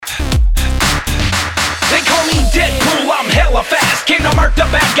Murk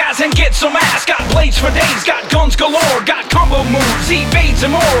the bad guys and get some ass. Got blades for days, got guns galore, got combo moves, evades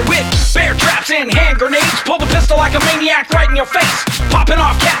and more. With bear traps and hand grenades, pull the pistol like a maniac right in your face. Popping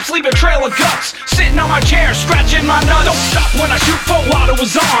off caps, leave a trail of guts. Sitting on my chair, scratching my nuts. Don't stop when I shoot, full water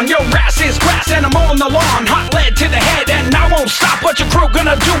was on. Your ass is grass and I'm mowing the lawn. Hot lead to the head and I won't stop. What your crew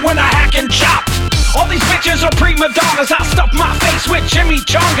gonna do when I hack and chop? All these bitches are prima donnas. I stuff my face with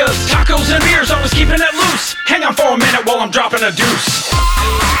chimichangas. Tacos and beers, always keeping it loose. Hang on for a minute while I'm dropping a deuce.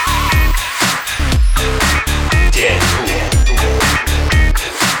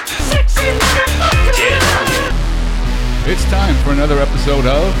 It's time for another episode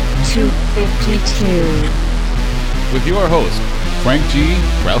of 252 with your host, Frank G,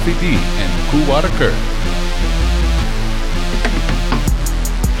 Ralphie D, and Coo Wada.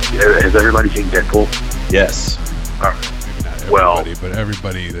 Has everybody seen Deadpool? Yes. Maybe not everybody, but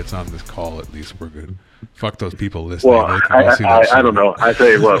everybody that's on this call, at least we're good. Fuck those people listening. Well, I don't know. I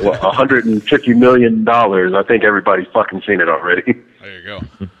say, what, $150 million. I think everybody's fucking seen it already. There you go.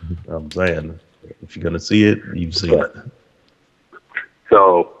 I'm saying, if you're going to see it, you've seen it.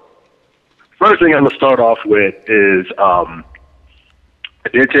 So, first thing I'm going to start off with is I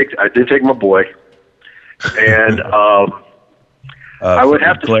did take my boy, and I would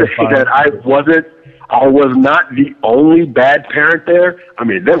have to say that I was not the only bad parent there. I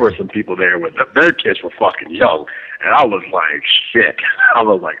mean, there were some people there with their kids were fucking young, and I was like, shit. I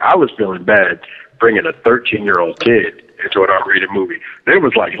was feeling bad bringing a 13-year-old kid into an R-rated movie. They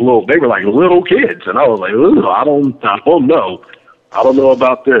were like little kids, and I was like, ooh, I don't know. I don't know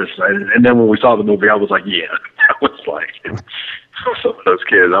about this. And then when we saw the movie, I was like, yeah. I was like, some of those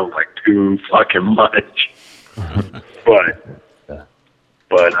kids, I was like, too fucking much. But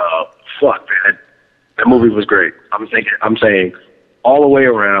fuck, man. That movie was great. I'm saying all the way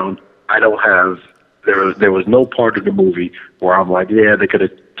around, there was no part of the movie where I'm like, yeah, they could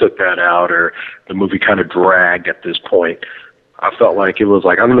have took that out, or the movie kind of dragged at this point. I felt like it was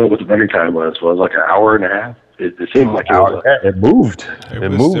like, I don't know what the running time was. It was like an hour and a half. It seemed like it moved. It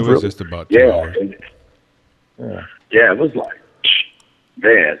was just about 2 hours. Yeah, it was like,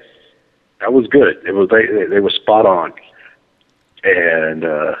 man, that was good. It was they were spot on. And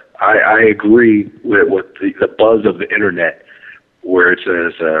I agree with the buzz of the internet, where it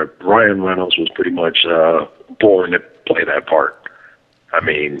says Ryan Reynolds was pretty much born to play that part. I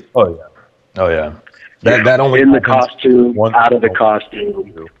mean, oh yeah, that only in the costume, out of the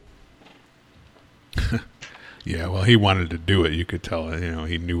costume. Yeah, well, he wanted to do it. You could tell.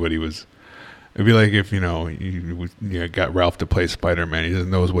 He knew what he was. It'd be like if you got Ralph to play Spider-Man. He doesn't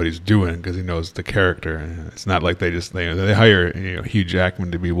know what he's doing because he knows the character. It's not like they hire Hugh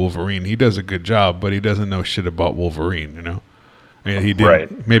Jackman to be Wolverine. He does a good job, but he doesn't know shit about Wolverine. I mean, he didn't.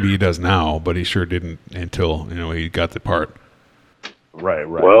 Right. Maybe he does now, but he sure didn't until he got the part. Right.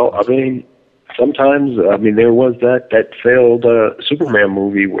 Well, I mean, sometimes there was that failed Superman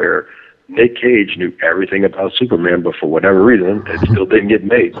movie where Nick Cage knew everything about Superman, but for whatever reason, it still didn't get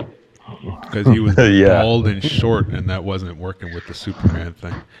made. Because he was bald and short, and that wasn't working with the Superman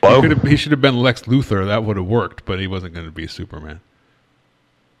thing. He should have been Lex Luthor. That would have worked, but he wasn't going to be Superman.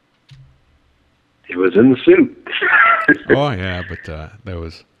 He was in the suit. Oh yeah, but that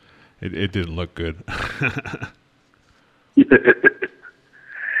was it didn't look good.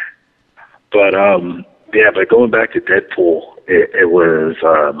 But going back to Deadpool, it was.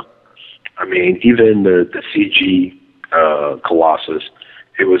 Even the CG Colossus.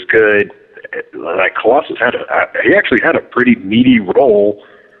 It was good. Like Colossus he actually had a pretty meaty role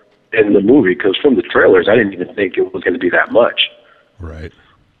in the movie, because from the trailers, I didn't even think it was going to be that much. Right.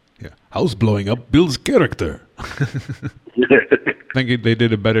 Yeah. How's blowing up Bill's character? I think they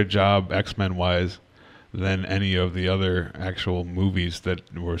did a better job X-Men wise than any of the other actual movies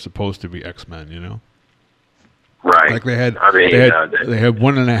that were supposed to be X-Men. Right. Like they had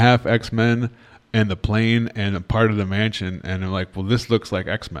 1.5 X-Men. And the plane and a part of the mansion, and they're like, well, this looks like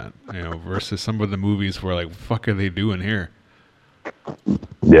X-Men, versus some of the movies where, like, what the fuck are they doing here?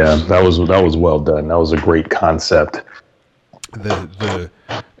 Yeah, that was well done. That was a great concept. The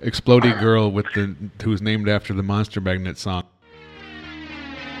exploding girl who's named after the Monster Magnet song.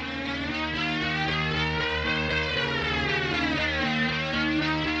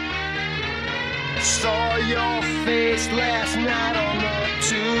 Saw your face last night on the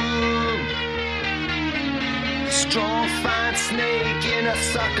tube. Strong, fine snake in a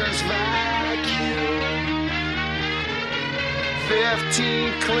sucker's vacuum.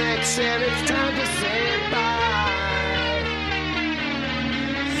 15 clicks and it's time to say bye.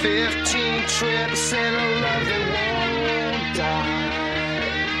 15 trips and a love that won't die.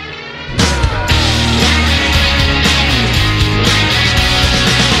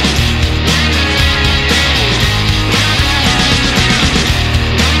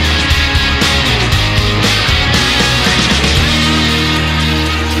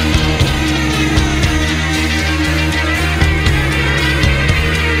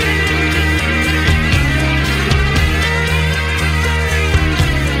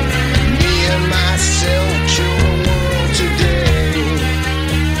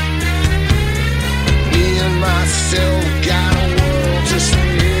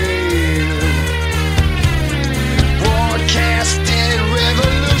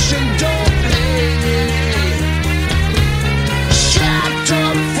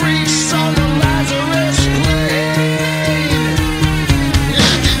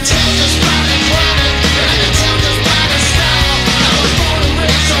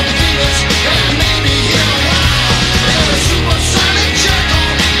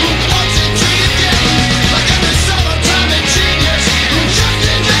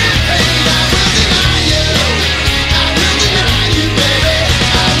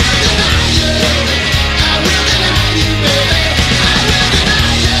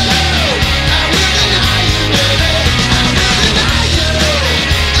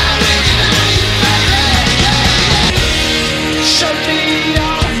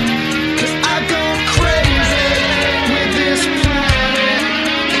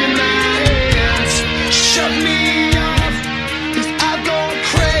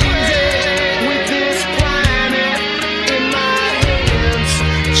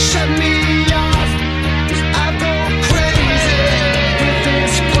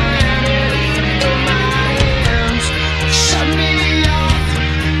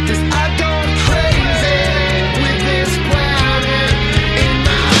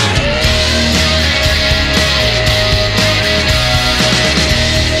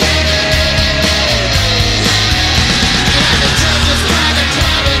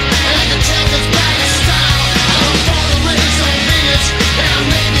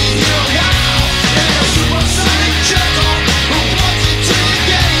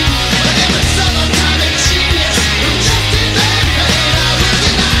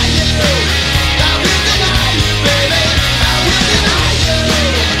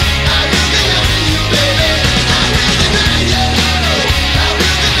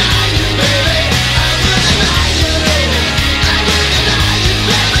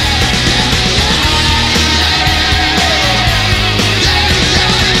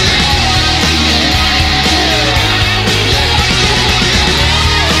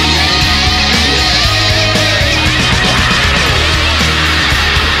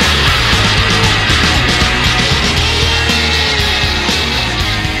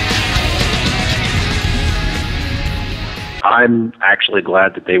 I'm actually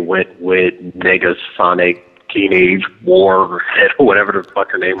glad that they went with Negasonic Teenage Warhead or whatever the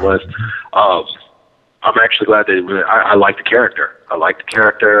fuck her name was. I'm actually glad that I like the character. I like the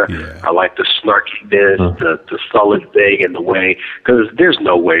character. Yeah. I like the snarkiness, the sullen thing, and the way. Because there's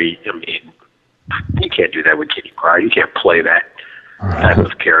no way. I mean, you can't do that with Kitty Pryde. You can't play that type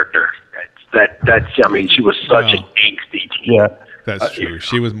of character. That's. I mean, she was such an angsty teen. Yeah. That's true.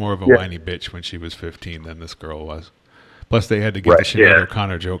 She was more of a whiny bitch when she was 15 than this girl was. Plus, they had to get the Sinead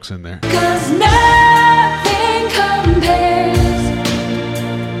O'Connor jokes in there. 'Cause nothing compares.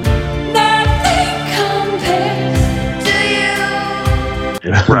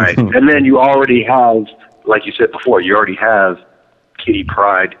 Right. And then you already have, like you said before, you already have Kitty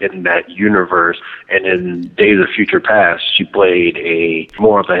Pryde in that universe. And in Days of Future Past, she played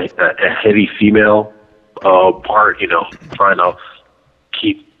more of a heavy female part, trying to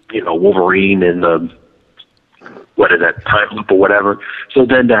keep, Wolverine in the, what is that, time loop or whatever. So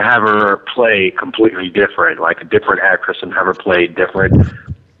then to have her play completely different, like a different actress, and have her play different,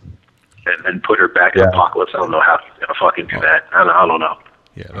 and then put her back in Apocalypse, I don't know how she's going to fucking do that. I don't know.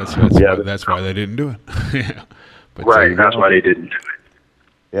 Yeah, that's why they didn't do it. Yeah. But right, that's why they didn't do it.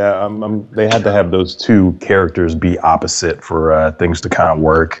 Yeah, they had to have those two characters be opposite for things to kind of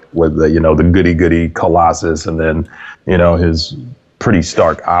work, with the goody-goody Colossus, and then, his pretty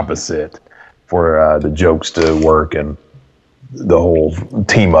stark opposite for the jokes to work and the whole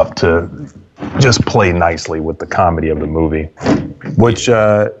team up to just play nicely with the comedy of the movie, which,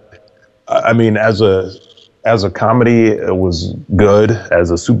 I mean, as a comedy, it was good.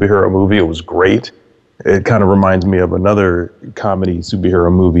 As a superhero movie, it was great. It kind of reminds me of another comedy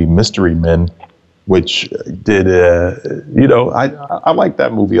superhero movie, Mystery Men, which did, I like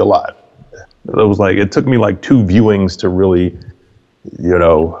that movie a lot. It took me like 2 viewings to really,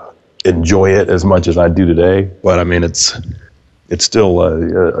 enjoy it as much as I do today. But I mean, it's still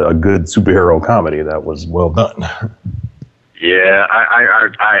a good superhero comedy that was well done. Yeah,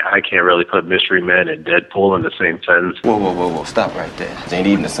 I can't really put Mystery Men and Deadpool in the same sentence. Whoa, stop right there. It ain't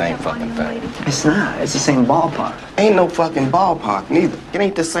even the same fucking thing. It's not. It's the same ballpark. Ain't no fucking ballpark, neither. It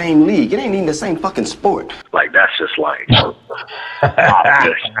ain't the same league. It ain't even the same fucking sport. Like, that's just like...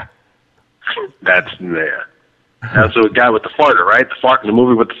 That's, yeah. That's the guy with the farter, right? The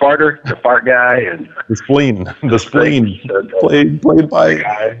movie with the farter, the fart guy, and the spleen, played by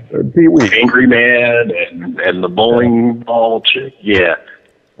Pee Wee, Angry Man, and the bowling ball chick. Yeah.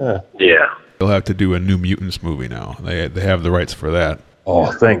 They'll have to do a New Mutants movie now. They have the rights for that.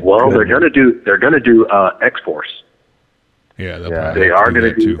 Oh, thank. Well, they're gonna do X-Force. Yeah, they are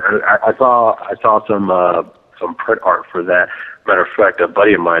gonna do. I saw some print art for that. Matter of fact, a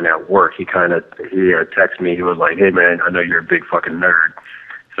buddy of mine at work, he texted me. He was like, "Hey man, I know you're a big fucking nerd."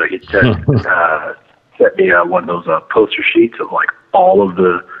 So he sent me one of those poster sheets of like all of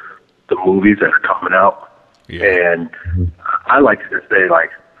the movies that are coming out. Yeah. And I like to say,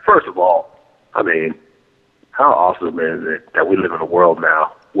 like, first of all, I mean, how awesome is it that we live in a world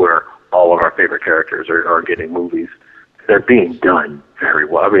now where all of our favorite characters are getting movies? They're being done very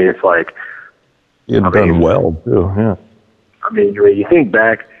well. I mean, it's like done well too. Yeah. I mean, when you think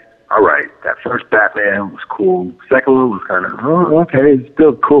back, all right, that first Batman was cool. Second one was kind of, okay, it's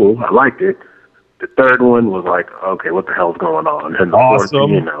still cool. I liked it. The third one was like, okay, what the hell's going on? And the fourth,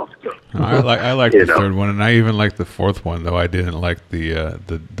 I like the third one, and I even like the fourth one, though I didn't like the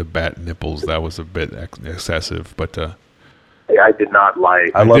bat nipples. That was a bit excessive, but I did not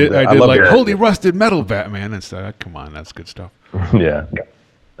like. I did like holy rusted metal Batman and stuff. Come on, that's good stuff. Yeah.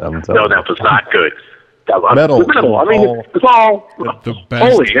 No, that was not good. Metal. I mean, it's all the best,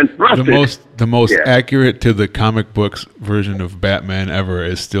 holy and rusted. The most accurate to the comic books version of Batman ever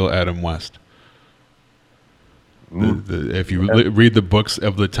is still Adam West. If you read the books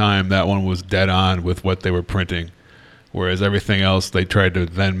of the time, that one was dead on with what they were printing, whereas everything else they tried to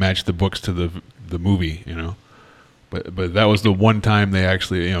then match the books to the movie, But that was the one time they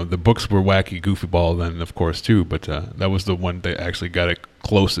actually, the books were wacky, goofy ball then, of course, too. But that was the one they actually got it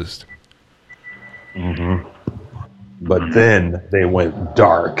closest. Mm-hmm. But then they went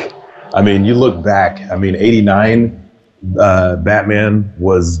dark. I mean, you look back. I mean, '89 Batman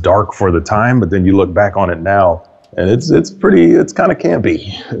was dark for the time, but then you look back on it now, and it's kind of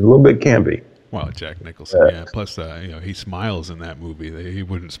campy, a little bit campy. Well, Jack Nicholson, yeah. Plus, he smiles in that movie. He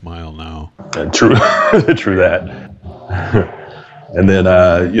wouldn't smile now. True, true that. And then,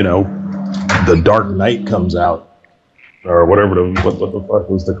 The Dark Knight comes out, or whatever what the fuck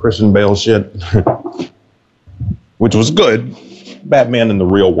was the Christian Bale shit, which was good. Batman in the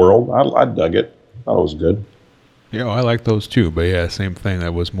real world, I dug it. I thought it was good. Yeah, I like those too. But yeah, same thing.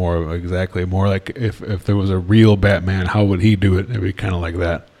 That was more like if there was a real Batman, how would he do it? It'd be kind of like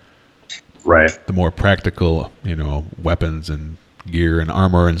that. Right. The more practical, weapons and gear and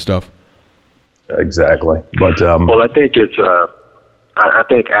armor and stuff. Exactly. But well, I think it's I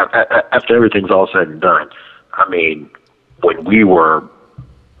think after everything's all said and done, I mean, when we were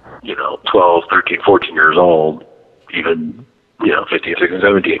 12, 13, 14 years old, even 15, 16,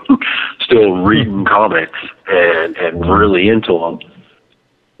 17, still reading comics and really into them.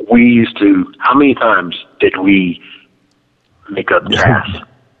 We used to. How many times did we make a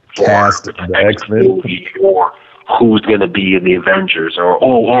cast the X-Men movie, or who's going to be in the Avengers, or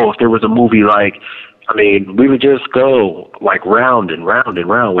if there was a movie like, I mean, we would just go like round and round and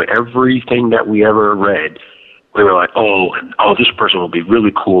round with everything that we ever read. We were like, this person will be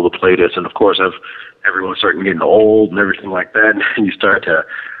really cool to play this, and of course, as everyone's starting getting old and everything like that, and you start to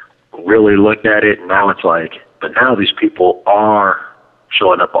really look at it, and now it's like, but now these people are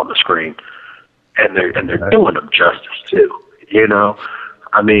showing up on the screen, and they're doing them justice too.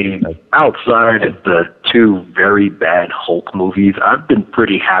 I mean, outside of the 2 very bad Hulk movies, I've been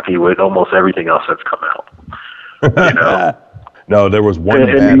pretty happy with almost everything else that's come out. No, there was one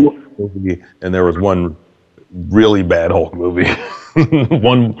bad movie, and there was one really bad Hulk movie.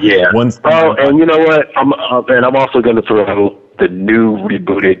 one. Oh, and you know what? I'm also going to throw the new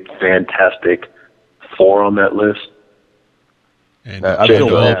rebooted Fantastic Four on that list. And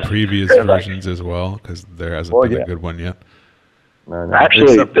all previous versions as well, because there hasn't been a good one yet. No.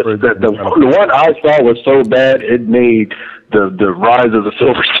 Actually, the one I saw was so bad it made the Rise of the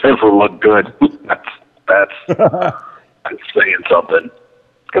Silver Surfer look good. that's saying something,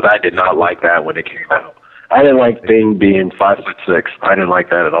 because I did not like that when it came out. I didn't like Thing being 5'6". I didn't like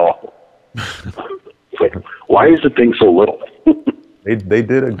that at all. Like, why is the Thing so little? They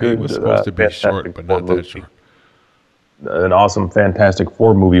did a good. It was supposed to be short, but not that short. An awesome Fantastic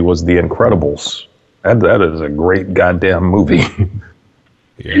Four movie was The Incredibles. That is a great goddamn movie.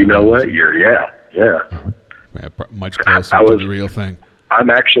 Yeah, you know what? Yeah. Much closer to the real thing. I'm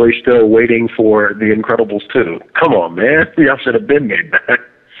actually still waiting for The Incredibles 2. Come on, man. Y'all should have been made that.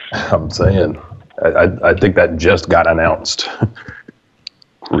 I'm saying. I think that just got announced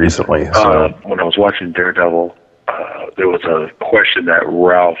recently. So. When I was watching Daredevil, there was a question that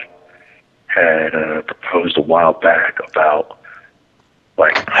Ralph had proposed a while back about,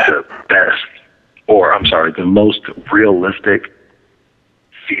 like, the best, the most realistic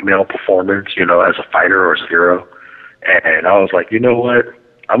female performance, as a fighter or as a hero. And I was like, you know what?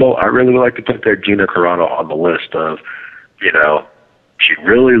 I really would like to put that Gina Carano on the list of, she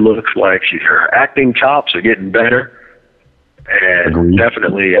really looks like her acting chops are getting better. And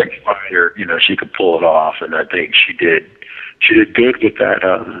definitely as a fighter, she could pull it off. And I think she did good with that,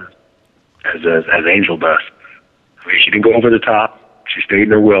 as Angel does. I mean, she didn't go over the top. She stayed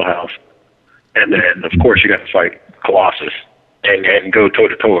in her wheelhouse. And then, of course, you got to fight Colossus and go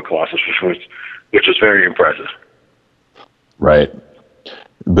toe-to-toe with Colossus, which was very impressive. Right.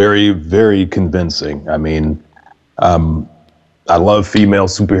 Very, very convincing. I mean, I love female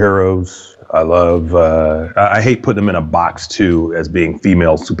superheroes. I hate putting them in a box, too, as being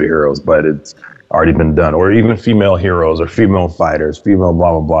female superheroes, but it's already been done. Or even female heroes or female fighters, female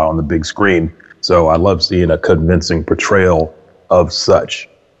blah, blah, blah on the big screen. So I love seeing a convincing portrayal of such.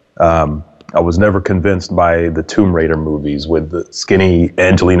 I was never convinced by the Tomb Raider movies with the skinny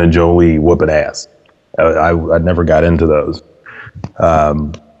Angelina Jolie whooping ass. I never got into those.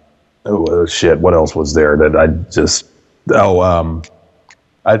 What else was there that I just... I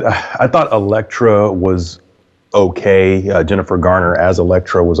thought Elektra was okay. Jennifer Garner as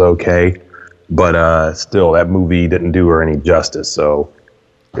Elektra was okay. But still, that movie didn't do her any justice. So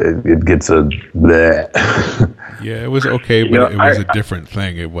it gets a bleh. Yeah, it was okay, but it was a different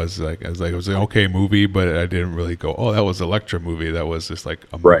thing. It was like it was an okay movie, but I didn't really go, oh, that was Elektra movie. That was just like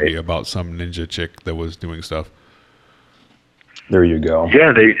a movie about some ninja chick that was doing stuff. There you go.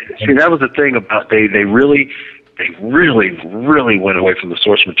 Yeah, that was the thing about they really went away from the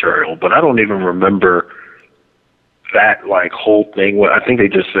source material. But I don't even remember that like whole thing. I think they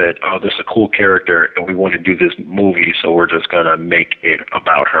just said, oh, this is a cool character, and we want to do this movie, so we're just gonna make it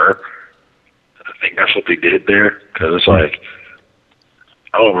about her. I think that's what they did there, because it's like,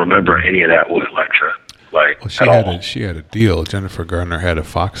 I don't remember any of that with Elektra. Like, she had a deal. Jennifer Garner had a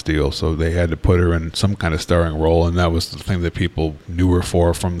Fox deal, so they had to put her in some kind of starring role, and that was the thing that people knew her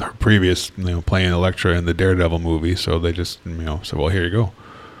for from her previous, playing Elektra in the Daredevil movie. So they just, said, well, here you go.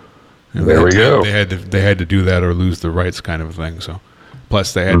 There we go. They had to do that or lose the rights, kind of thing. So,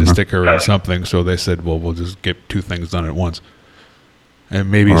 plus they had to stick her in something. So they said, well, we'll just get two things done at once. And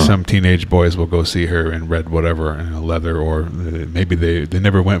maybe some teenage boys will go see her in red whatever, leather, or maybe they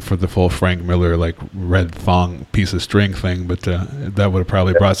never went for the full Frank Miller like red thong piece of string thing, but that would have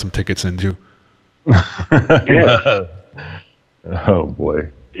probably brought some tickets in too. Yeah. Oh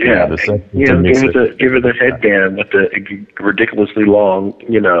boy. Yeah, give it the headband with the ridiculously long,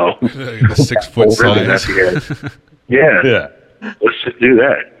 the 6 foot size. Yeah. Let's just do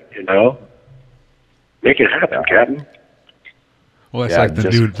that, Make it happen, Captain. Well, it's like the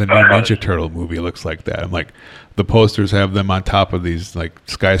new Ninja Turtle movie looks like that. I'm like, the posters have them on top of these like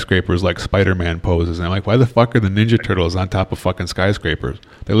skyscrapers, like Spider-Man poses, and I'm like, why the fuck are the Ninja Turtles on top of fucking skyscrapers?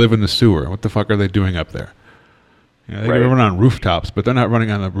 They live in the sewer. What the fuck are they doing up there? They run on rooftops, but they're not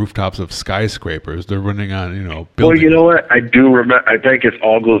running on the rooftops of skyscrapers. They're running on, buildings. Well, you know what? I do remember. I think it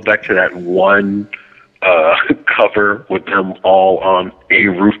all goes back to that one cover with them all on a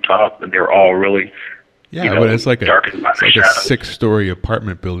rooftop, and they're all really. Yeah, but it's like a 6-story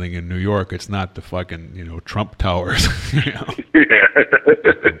apartment building in New York. It's not the fucking Trump Towers.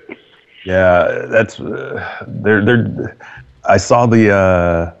 Yeah, that's they're. I saw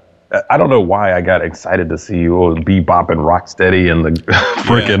the. I don't know why I got excited to see Bebop and Rocksteady and the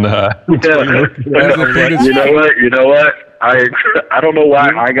freaking. You know what? I don't know why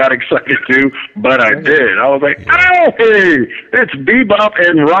I got excited too, but I did. I was like, oh, hey, it's Bebop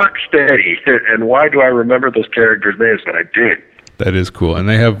and Rocksteady. And why do I remember those characters' names? But I did. That is cool. And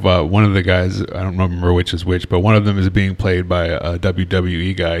they have one of the guys, I don't remember which is which, but one of them is being played by a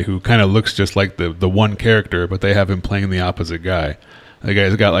WWE guy who kind of looks just like the one character, but they have him playing the opposite guy. The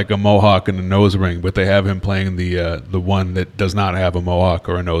guy's got like a mohawk and a nose ring, but they have him playing the one that does not have a mohawk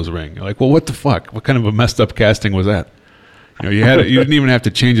or a nose ring. You're like, well, what the fuck? What kind of a messed up casting was that? You didn't even have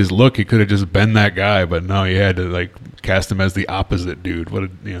to change his look. He could have just been that guy, but no, you had to like cast him as the opposite dude. What a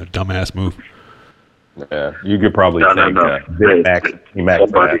dumbass move. Yeah, you could probably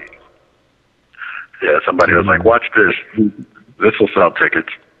somebody was like, watch this. This will sell tickets.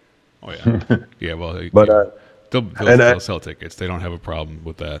 Oh yeah, yeah. Well, but they'll sell tickets. They don't have a problem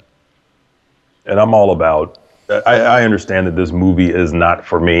with that. And I'm all about. I understand that this movie is not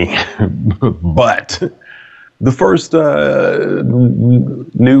for me, but the first new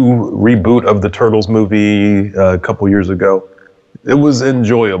reboot of the Turtles movie a couple years ago, it was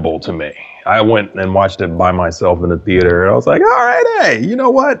enjoyable to me. I went and watched it by myself in the theater, and I was like, all right, hey, you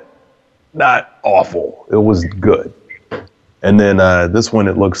know what? Not awful. It was good. And then this one,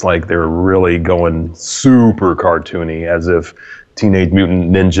 it looks like they're really going super cartoony, as if Teenage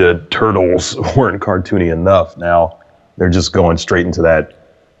Mutant Ninja Turtles weren't cartoony enough. Now they're just going straight into that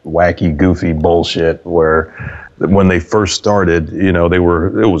wacky, goofy bullshit where when they first started, it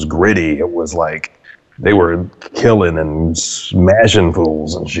was gritty. It was like they were killing and smashing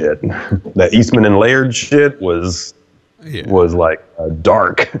fools and shit. That Eastman and Laird shit was like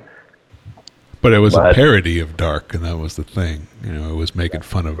dark. But it was a parody of Dark, and that was the thing. It was making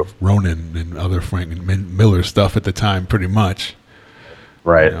fun of Ronin and other Frank Miller stuff at the time, pretty much.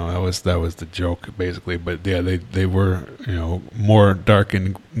 Right. That was the joke, basically. But yeah, they were more dark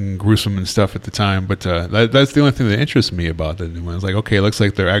and gruesome and stuff at the time. But that's the only thing that interests me about the new one. It's like, okay, it looks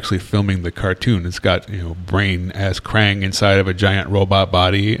like they're actually filming the cartoon. It's got Brain as Krang inside of a giant robot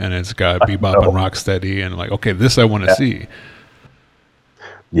body, and it's got Bebop and Rocksteady, and like, okay, this I want to see.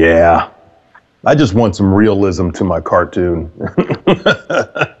 Yeah. I just want some realism to my cartoon.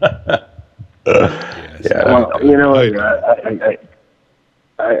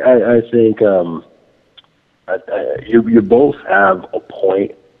 I think you both have a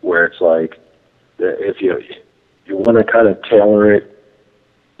point where it's like if you want to kind of tailor it,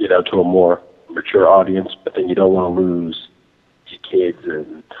 to a more mature audience, but then you don't want to lose your kids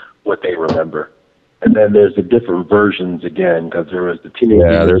and what they remember. And then there's the different versions again, because there was the Teenage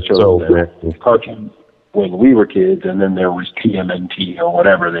Mutant Ninja cartoon when we were kids, and then there was TMNT or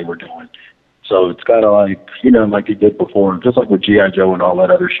whatever they were doing. So it's kind of like, like they did before, just like with G.I. Joe and all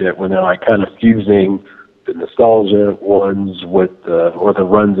that other shit, when they're like kind of fusing the nostalgia ones with or the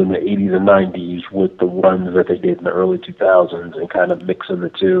runs in the 80s and 90s with the ones that they did in the early 2000s and kind of mixing the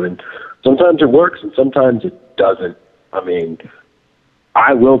two. And sometimes it works and sometimes it doesn't. I mean,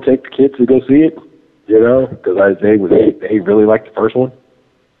 I will take the kids to go see it. Because they really like the first one.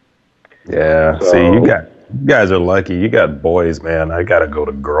 Yeah. So, see, you guys are lucky. You got boys, man. I gotta go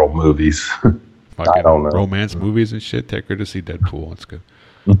to girl movies. I don't know, romance movies and shit. Take her to see Deadpool. It's good.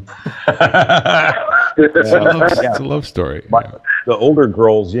 It's a love story. The older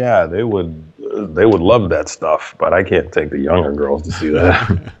girls, they would love that stuff, but I can't take the younger girls to see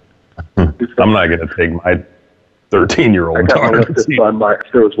that. I'm not gonna take my 13-year-old daughter.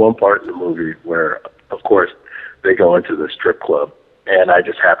 There was one part in the movie where, of course, they go into the strip club, and I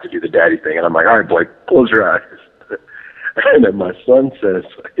just have to do the daddy thing. And I'm like, all right, boy, close your eyes. And then my son says,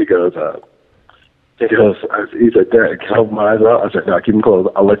 he said, Dad, can I open my eyes out? I said, no, keep them closed.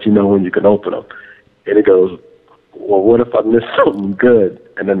 I'll let you know when you can open them. And he goes, well, what if I miss something good?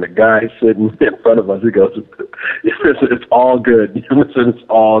 And then the guy sitting in front of us, he goes, it's all good. It's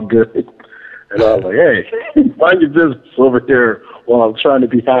all good. And I was like, hey, mind your business over here while I'm trying to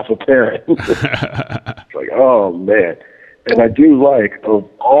be half a parent. It's like, oh, man. And I do like, of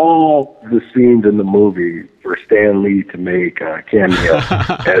all the scenes in the movie, for Stan Lee to make a cameo.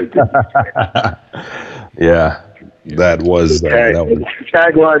 Yeah, that was... The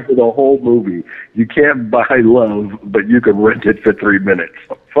tagline for the whole movie, you can't buy love, but you can rent it for 3 minutes.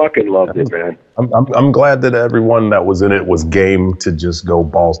 I fucking loved it, man. I'm glad that everyone that was in it was game to just go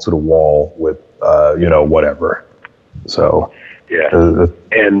balls to the wall with, whatever. So... Yeah,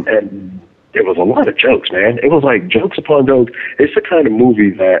 and it was a lot of jokes, man. It was like jokes upon jokes. It's the kind of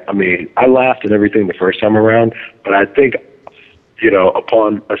movie that, I mean, I laughed at everything the first time around, but I think,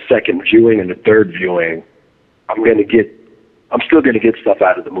 upon a second viewing and a third viewing, I'm still going to get stuff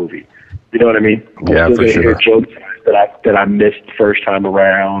out of the movie. You know what I mean? Yeah, I'm still for gonna sure. hear jokes that I missed the first time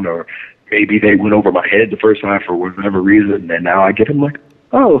around, or maybe they went over my head the first time for whatever reason, and now I get them like,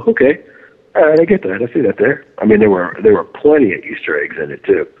 oh, okay. All right, I get that. I see that there. I mean, there were plenty of Easter eggs in it,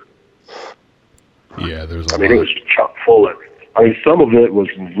 too. Yeah, there's a lot. It was chock full of. I mean, some of it was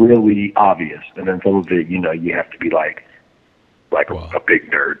really obvious, and then some of it, you have to be like a big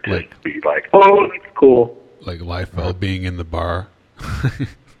nerd to be like, oh, that's cool. Like Liefeld being in the bar.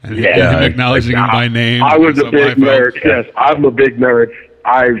 and Yeah, him acknowledging him by name. I was a What's up, big Liefeld? nerd. Yes, I'm a big nerd.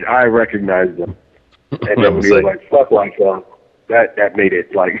 I recognized them, and then when he was like, fuck Liefeld, that made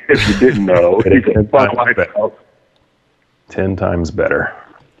it like, if you didn't know, and he said, fuck Liefeld. 10 times better.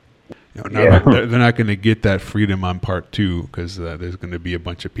 They're not going to get that freedom on part 2 because there's going to be a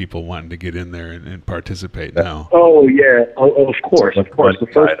bunch of people wanting to get in there and participate now. Oh, yeah. Of course. The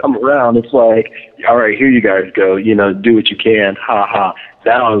first time around, it's like, all right, here you guys go. Do what you can. Ha ha.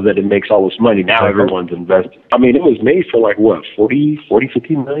 Now that it makes all this money, now everyone's invested. I mean, it was made for like, what,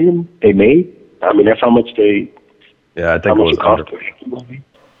 50 million they made? I mean, that's how much they... Yeah, I think it was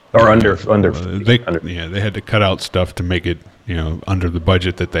under. They had to cut out stuff to make it, under the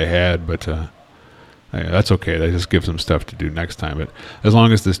budget that they had, but that's okay. That just gives them stuff to do next time. But as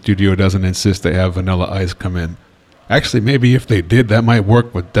long as the studio doesn't insist they have Vanilla Ice come in. Actually, maybe if they did, that might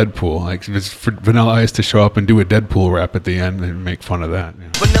work with Deadpool. Like, just for Vanilla Ice to show up and do a Deadpool rap at the end and make fun of that.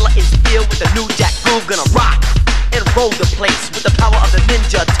 Vanilla is filled with a new jack groove, gonna rock and roll the place with the power of the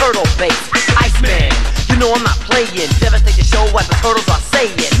Ninja Turtle bass. Iceman, I'm not playing. Devastate the show while the turtles are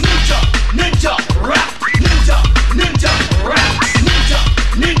saying Ninja rap, ninja rap,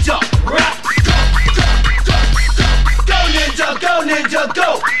 ninja rap. Go ninja, go ninja,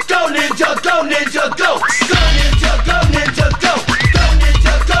 go. Go ninja, go ninja, go. Go ninja, go ninja, go. Go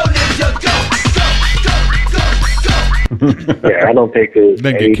ninja, go ninja, go. Go. Yeah, I don't think there's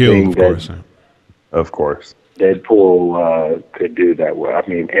anything of course. Deadpool could do that well. I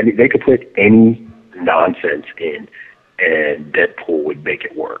mean, they could put any nonsense in, and Deadpool would make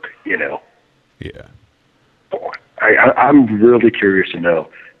it work. Yeah. I'm really curious to know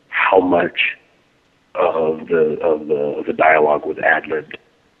how much of the dialogue was ad-libbed,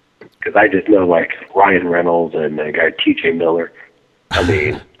 because I just know like Ryan Reynolds and the guy T.J. Miller. I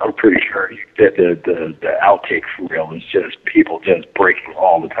mean, I'm pretty sure that the outtake reel is just people just breaking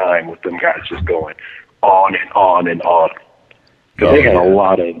all the time with them guys just going on and on and on. They had a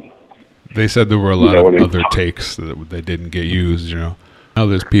lot of. They said there were a lot of other takes that they didn't get used. Now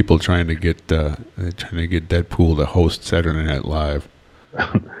there's people trying to get Deadpool to host Saturday Night Live.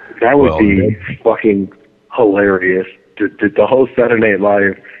 That would be fucking hilarious. To host Saturday Night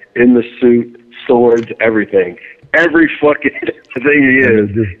Live in the suit, swords, everything. Every fucking thing he is,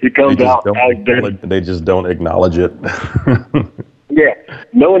 he comes out dead. They just don't acknowledge it. Yeah,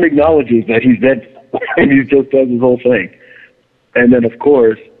 no one acknowledges that he's dead, and he just does his whole thing. And then, of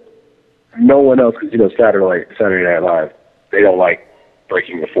course, no one else, because Saturday Night Live, they don't like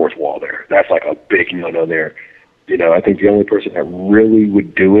breaking the fourth wall there. That's like a big no-no there. I think the only person that really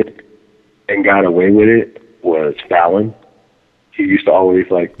would do it and got away with it was Fallon. He used to always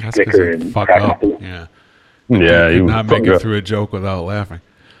snicker and fuck crack up. up. Yeah, he could not make it through a joke without laughing.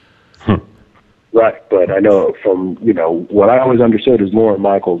 Right, but I know from what I always understood is Lorne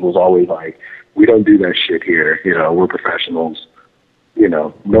Michaels was always like, we don't do that shit here. We're professionals.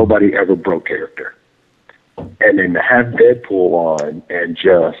 Nobody ever broke character. And then to have Deadpool on and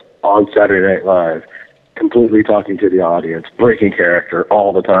just on Saturday Night Live, completely talking to the audience, breaking character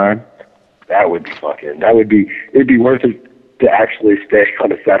all the time, it'd be worth it to actually stay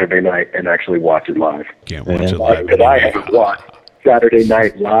on a Saturday night and actually watch it live. Can't watch it live. Because I haven't watched Saturday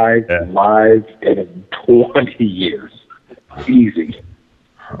Night Live in 20 years. Easy.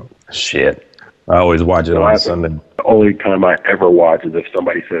 Shit. I always watch it on Sunday. The only time I ever watch is if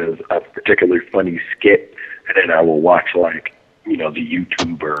somebody says a particularly funny skit, and then I will watch, like, you know, the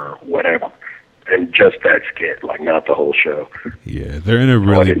YouTuber or whatever. And just that skit, like, not the whole show. Yeah, they're in a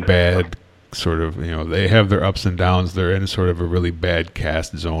really bad sort of, you know, they have their ups and downs. They're in sort of a really bad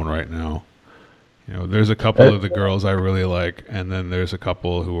cast zone right now. You know, there's a couple of the girls I really like, and then there's a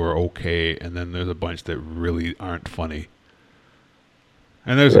couple who are okay, and then there's a bunch that really aren't funny.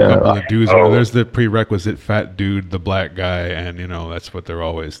 And there's a couple of dudes where there's the prerequisite fat dude, the black guy, and, you know, that's what they're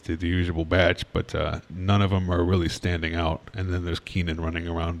always, the usual batch, but none of them are really standing out. And then there's Keenan running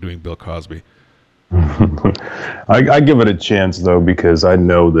around doing Bill Cosby. I give it a chance, though, because I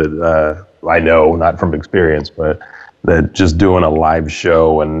know that, I know, not from experience, but that just doing a live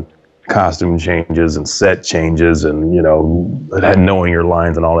show and costume changes and set changes and, you know, knowing your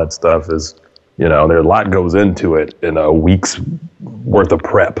lines and all that stuff is, you know, there's a lot goes into it in a week's worth of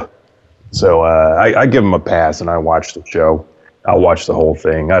prep. So I give them a pass and I watch the show. I'll watch the whole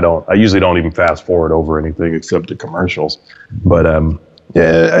thing. I usually don't even fast forward over anything except the commercials. But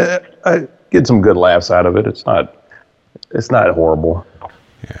yeah, I get some good laughs out of it. It's not horrible.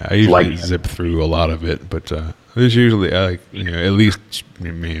 Yeah, I usually zip through a lot of it, but there's usually at least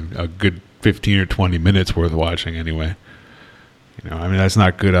a good 15 or 20 minutes worth watching anyway. You know, I mean, that's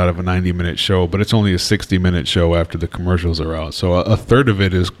not good out of a 90-minute show, but it's only a 60-minute show after the commercials are out. So a third of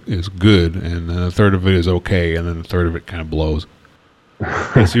it is good, and then a third of it is okay, and then a third of it kind of blows.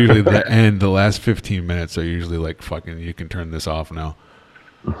 It's usually the end. The last 15 minutes are usually like, fucking, you can turn this off now.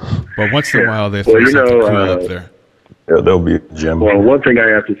 But once in a while, they throw something cool up there. Yeah, there'll be a gym. Well, one thing I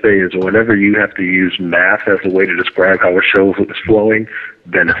have to say is whenever you have to use math as a way to describe how a show is flowing,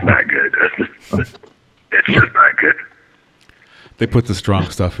 then it's not good. It's just not good. They put the strong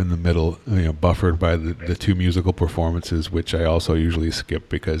stuff in the middle, you know, buffered by the two musical performances, which I also usually skip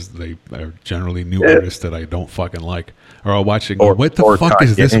because they are generally new artists that I don't fucking like. Or I'll watch it and go, what the fuck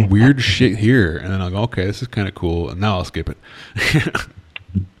is this weird shit here? And then I'll go, okay, this is kind of cool. And now I'll skip it.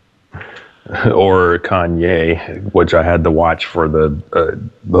 Or Kanye, which I had to watch for the,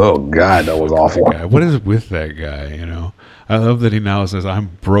 oh God, that was awful. What is with that guy, you know? I love that he now says,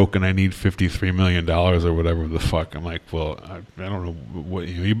 I'm broke and I need $53 million or whatever the fuck. I'm like, well, I don't know. What,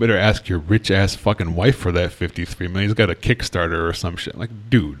 you better ask your rich-ass fucking wife for that $53 million. He's got a Kickstarter or some shit. Like,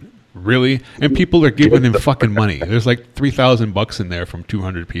 dude, really? And people are giving him fucking money. There's like $3,000 in there from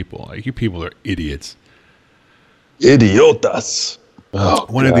 200 people. Like, you people are idiots. Idiotas. Oh,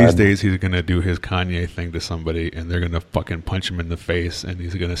 One of these days, he's going to do his Kanye thing to somebody, and they're going to fucking punch him in the face, and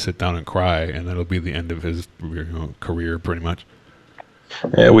he's going to sit down and cry, and that'll be the end of his career, pretty much.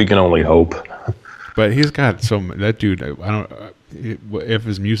 Yeah, we can only hope. But he's got that dude. If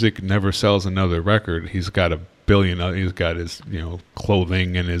his music never sells another record, he's got $1 billion. He's got his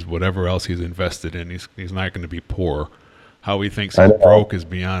clothing and his whatever else he's invested in. He's not going to be poor. How he thinks he's broke is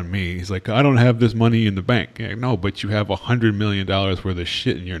beyond me. He's like, I don't have this money in the bank. Yeah, no, but you have $100 million worth of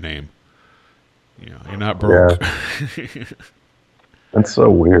shit in your name. You know, you're not broke. Yeah. That's so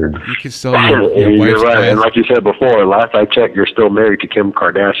weird. You can sell your You're right. And like you said before, last I checked, you're still married to Kim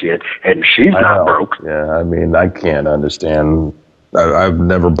Kardashian, and she's not broke. Yeah, I mean, I can't understand. I've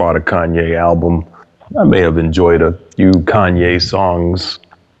never bought a Kanye album. I may have enjoyed a few Kanye songs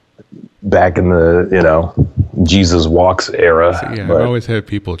back in the, Jesus Walks era. So, yeah, I've always had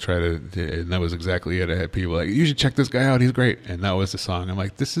people try to, and that was exactly it. I had people like, you should check this guy out, he's great. And that was the song. I'm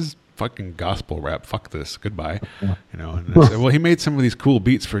like, this is fucking gospel rap. Fuck this. Goodbye. And they said, well, he made some of these cool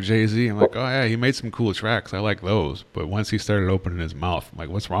beats for Jay-Z. I'm like, oh yeah, he made some cool tracks. I like those. But once he started opening his mouth, I'm like,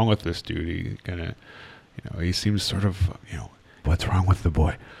 what's wrong with this dude? He kind of, he seems sort of, what's wrong with the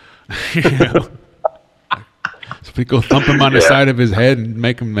boy? So we go thump him on the side of his head and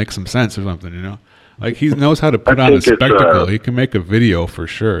make him make some sense or something, Like, he knows how to put on a spectacle. He can make a video for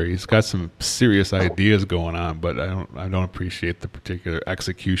sure. He's got some serious ideas going on, but I don't appreciate the particular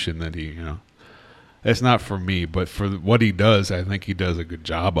execution that he, It's not for me, but for what he does, I think he does a good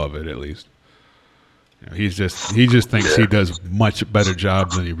job of it at least. He just thinks he does much better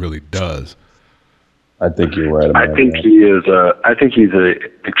job than he really does. I think you're right about that. I think he's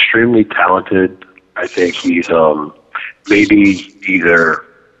extremely talented. I think he's maybe either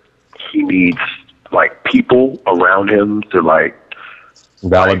he needs like people around him to like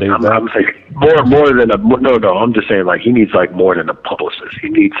validate that. I'm saying more than no. I'm just saying like he needs like more than a publicist. He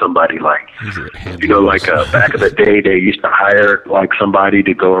needs somebody like back in the day they used to hire like somebody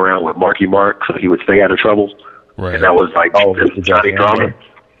to go around with Marky Mark so he would stay out of trouble. Right. And that was like Johnny Drama.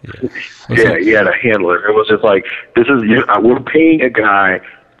 Yeah, he had a handler. It was just like, we're paying a guy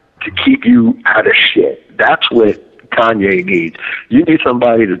to keep you out of shit. That's what Kanye needs. You need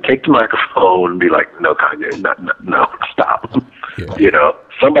somebody to take the microphone and be like, no, Kanye, no, stop. Yeah. You know,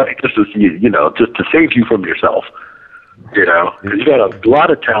 somebody just to just to save you from yourself. You know, because you got a lot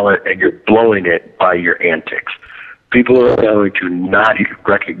of talent and you're blowing it by your antics. People are going to not even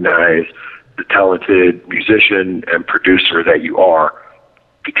recognize the talented musician and producer that you are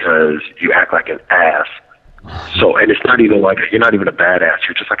because you act like an ass. So, and it's not even like, you're not even a badass,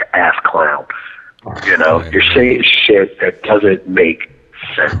 you're just like an ass clown. You know, you're saying shit that doesn't make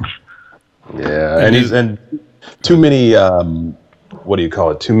sense. Yeah, and too many, what do you call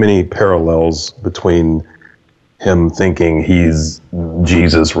it? Too many parallels between him thinking he's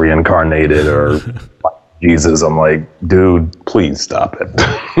Jesus reincarnated or Jesus. I'm like, dude, please stop it.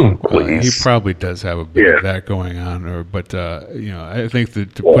 Please. He probably does have a bit of that going on, but I think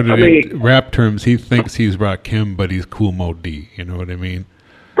that to put it in rap terms, he thinks he's Rakim, but he's Kool Moe Dee. You know what I mean?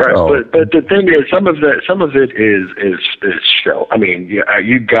 Right, but the thing is, some of it is show. I mean,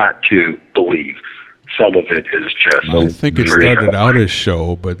 you got to believe. Some of it is just. I think it started out as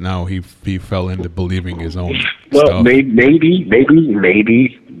show, but now he fell into believing his own well, stuff. maybe,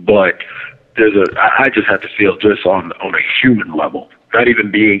 but I just have to feel just on a human level, not even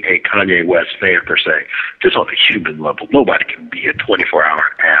being a Kanye West fan per se, just on a human level. Nobody can be a 24-hour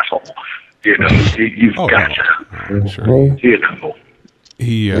asshole. You know, you've got to. Sure. You know.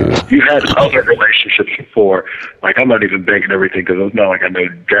 You had other relationships before. Like, I'm not even banking everything because it's not like I know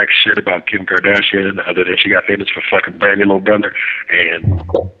jack shit about Kim Kardashian other than she got famous for fucking Brandy little brother and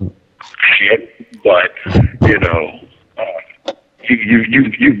shit. But you know,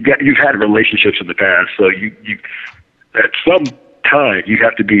 you've had relationships in the past, so you at some time you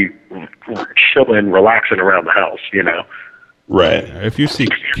have to be chilling, relaxing around the house. You know, right? If you see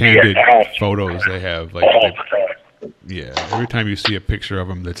candid photos they have, like. Yeah, every time you see a picture of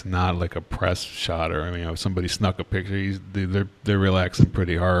him that's not like a press shot or if somebody snuck a picture, they're relaxing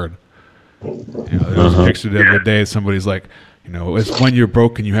pretty hard. There was a picture the other day. Somebody's like, it's when you're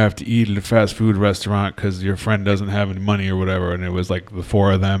broke and you have to eat at a fast food restaurant because your friend doesn't have any money or whatever. And it was like the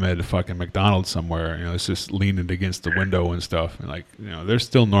four of them at a fucking McDonald's somewhere. It's just leaning against the window and stuff. And they're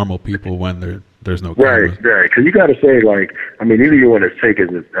still normal people when there's no cameras. Right. Because you got to say, either you want to take it,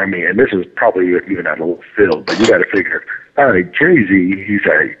 and this is probably even at a little field, but you got to figure, all right, Jay-Z, he's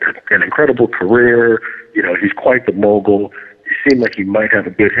an incredible career. He's quite the mogul. He seemed like he might have a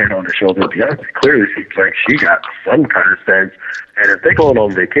good head on his shoulder. Beyonce clearly seems like she got some kind of sense. And if they're going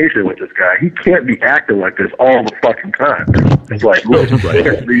on vacation with this guy, he can't be acting like this all the fucking time. It's like, look,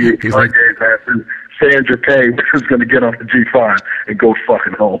 Kanye's ass in Sandra Kay, which is going to get on the G5 and go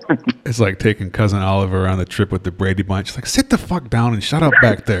fucking home. It's like taking Cousin Oliver on the trip with the Brady Bunch. It's like, sit the fuck down and shut up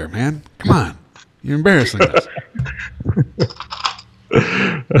back there, man. Come on. You're embarrassing us.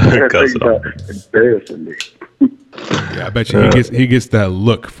 Embarrassing me. Yeah, I bet you he gets that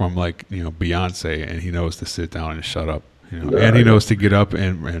look from Beyonce, and he knows to sit down and shut up. And he knows to get up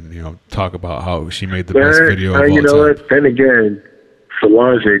and talk about how she made the best video of all time. You know what? Then again,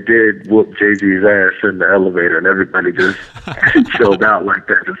 Solange did whoop Jay-Z's ass in the elevator, and everybody just chilled out like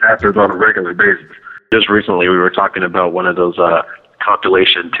that. Just happens on a regular basis. Just recently, we were talking about one of those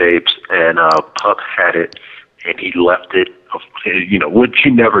compilation tapes, and Pup had it, and he left it. What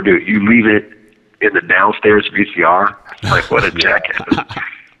you never do, you leave it in the downstairs VCR. Like, what a jackass.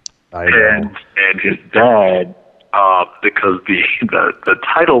 And his dad, because the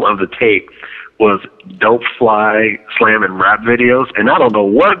title of the tape was Don't Fly Slamming Rap Videos, and I don't know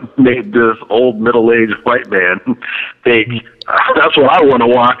what made this old middle-aged white man think that's what I want to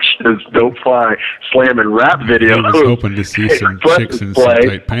watch is Don't Fly Slamming Rap Videos. I was hoping to see some chicks in some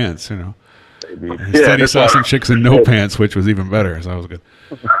tight pants, Instead he saw some chicks in no pants, which was even better, so that was good.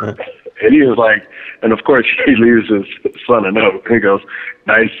 And he was like, and of course he leaves his son a note. He goes,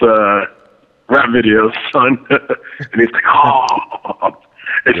 nice rap videos, son. And he's like, oh,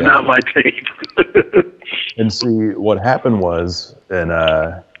 it's not my tape. And see, what happened was, and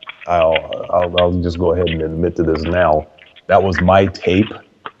I'll just go ahead and admit to this now, that was my tape,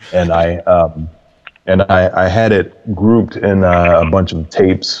 and I had it grouped in a bunch of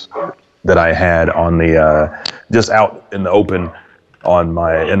tapes that I had on the just out in the open in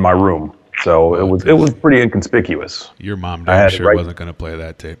my room. So it was pretty inconspicuous. Your mom damn sure wasn't going to play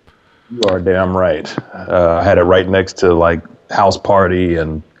that tape. You are damn right. I had it right next to House Party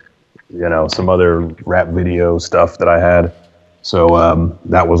and some other rap video stuff that I had. So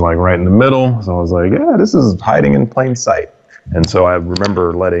that was right in the middle. So I was like, yeah, this is hiding in plain sight. And so I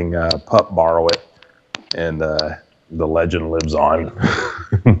remember letting Pup borrow it. and the legend lives on.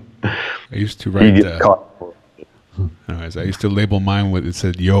 I used to write. He gets caught. Anyways, I used to label mine with it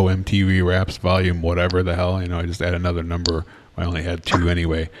said "Yo MTV Raps Volume whatever the hell." I just add another number. I only had 2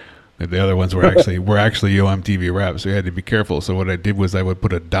 anyway. The other ones were actually Yo MTV Raps, so you had to be careful. So what I did was I would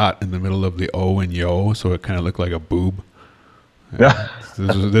put a dot in the middle of the O and Yo, so it kind of looked like a boob.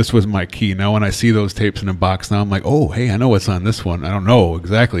 This was my key. Now when I see those tapes in a box, now I'm like, oh, hey, I know what's on this one. I don't know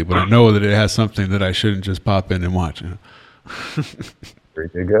exactly, but I know that it has something that I shouldn't just pop in and watch. There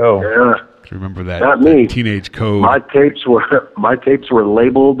you go. Yeah. Remember that? Not me. That teenage code. My tapes were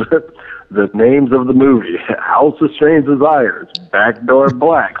labeled the names of the movie: House of Strange Desires, Backdoor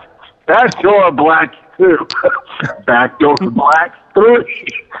Black, Backdoor Black 2, Backdoor Black 3.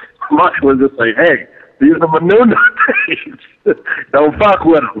 Mine was just like, hey, these are my new tapes. Don't fuck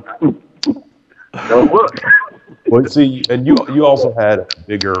with them. Don't look. Well, see, and you also had a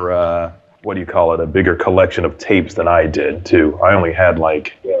bigger, a bigger collection of tapes than I did, too. I only had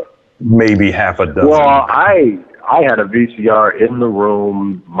maybe half a dozen. Well, I had a VCR in the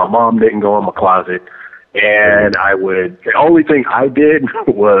room. My mom didn't go in my closet. And the only thing I did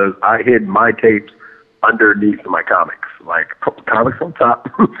was I hid my tapes underneath my comics. Like, comics on top,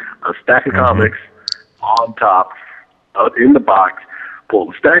 a stack of comics on top, in the box, pull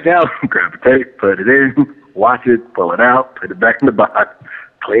the stack out, grab a tape, put it in, watch it, pull it out, put it back in the box,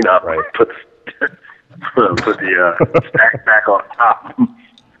 clean up, put the stack back on top.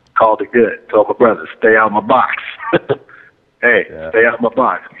 Called it good. Told my brother, stay out of my box. Hey, stay out of my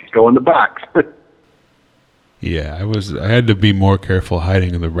box. Go in the box. Yeah, I had to be more careful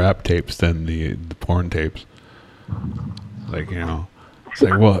hiding the rap tapes than the porn tapes. It's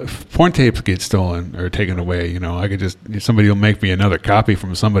like, well, if porn tapes get stolen or taken away, I could somebody will make me another copy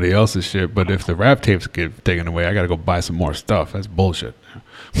from somebody else's shit. But if the rap tapes get taken away, I got to go buy some more stuff. That's bullshit.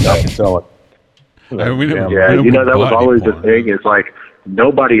 I can sell it. That was always the thing. It's like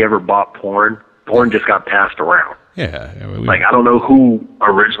nobody ever bought porn. Porn just got passed around. Yeah. I don't know who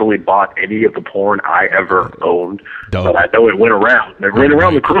originally bought any of the porn I ever owned, but I know it went around. It went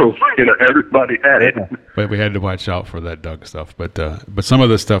around the crew. Everybody had it. But we had to watch out for that Doug stuff. But some of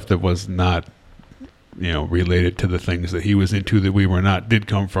the stuff that was not, related to the things that he was into that we were not, did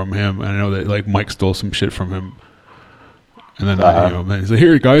come from him. I know that Mike stole some shit from him, and then he said,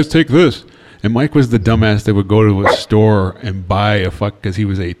 "Here, guys, take this." And Mike was the dumbass that would go to a store and buy because he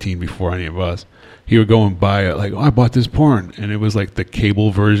was 18 before any of us. He would go and buy it, I bought this porn. And it was the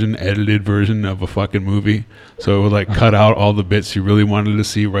cable version, edited version of a fucking movie. So it would cut out all the bits you really wanted to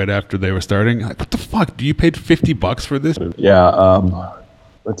see right after they were starting. What the fuck? You paid $50 for this? Yeah,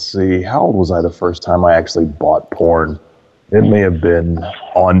 let's see. How old was I the first time I actually bought porn? It may have been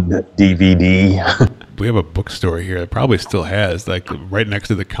on DVD. We have a bookstore here. It probably still has. Right next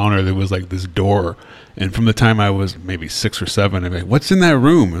to the counter, there was this door. And from the time I was maybe 6 or 7, I'm like, "What's in that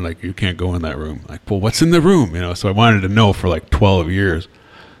room?" And you can't go in that room. Well, what's in the room? So I wanted to know for 12 years.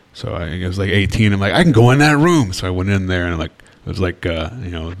 So I was 18. I'm like, I can go in that room. So I went in there and it was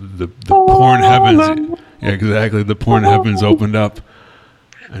the porn heavens. Yeah, exactly. The porn heavens opened up.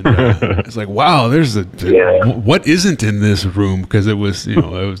 And it's wow, there's what isn't in this room? Because it was it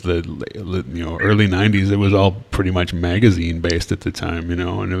was the early 90s. It was all pretty much magazine based at the time, and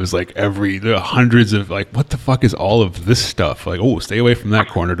it was there are hundreds of what the fuck is all of this stuff? Oh, stay away from that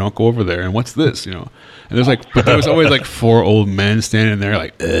corner, don't go over there. And what's this? And there's but there was always 4 old men standing there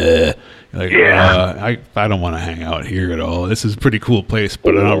I don't want to hang out here at all. This is a pretty cool place,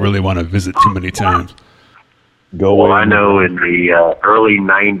 but I don't really want to visit too many times. I know in the early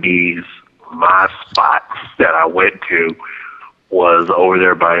 90s, my spot that I went to was over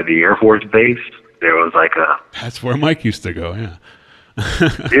there by the Air Force Base. There was That's where Mike used to go, yeah.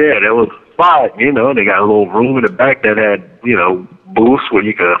 Yeah, there was a spot, they got a little room in the back that had, booths where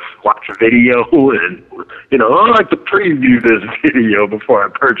you could watch a video and, I like to preview this video before I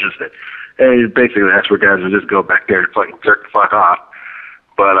purchase it. And basically that's where guys would just go back there and fucking jerk the fuck off.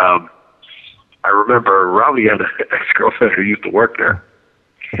 But, I remember Ralphie had an ex-girlfriend who used to work there.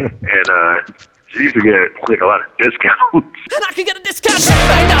 And she used to get a lot of discounts. And I can get a discount. She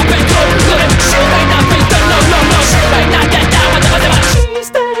may not be good. She may not be good. No. She may not get down. She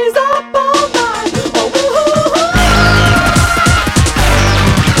stays up all night.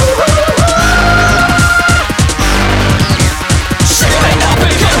 She may not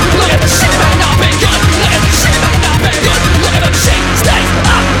be good. Look at she may not be good. Look at she may not be good. Look at she stays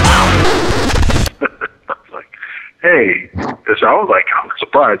up all night. Hey, I was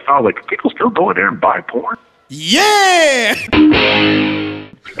surprised. I was people still go in there and buy porn? Yeah!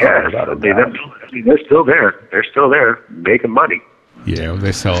 Yeah, they're still there. They're still there making money. Yeah, well,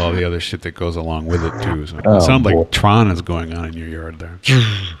 they sell all the other shit that goes along with it too. So it sounds like Tron is going on in your yard there.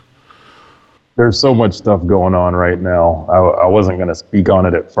 There's so much stuff going on right now. I wasn't going to speak on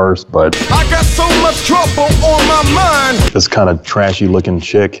it at first, but I got so much trouble on my mind. This kind of trashy looking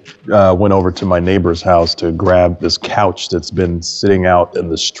chick went over to my neighbor's house to grab this couch that's been sitting out in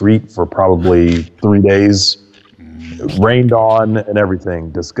the street for probably 3 days. It rained on and everything.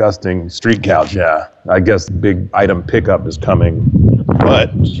 Disgusting street couch. Yeah, I guess big item pickup is coming.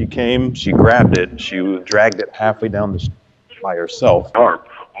 But she came, she grabbed it, she dragged it halfway down the street by herself.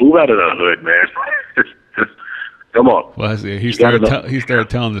 Move out of the hood, man. Come on. Well, he started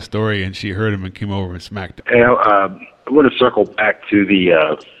telling the story, and she heard him and came over and smacked him. And, I want to circle back to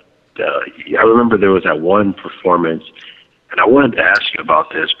I remember there was that one performance, and I wanted to ask you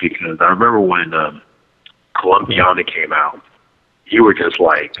about this because I remember when Colombiana came out, you were just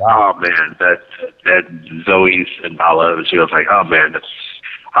like, oh man, that Zoe Sandala, she was like, oh man,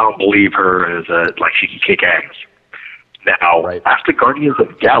 I don't believe her as like she can kick ass. Now, after Guardians of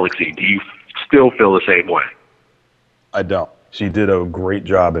the Galaxy, do you still feel the same way? I don't. She did a great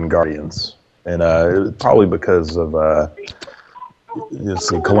job in Guardians. And probably because of,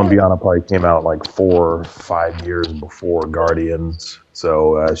 Colombiana probably came out like 4 or 5 years before Guardians.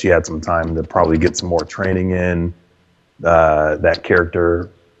 So she had some time to probably get some more training in. That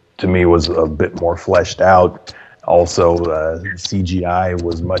character, to me, was a bit more fleshed out. Also, CGI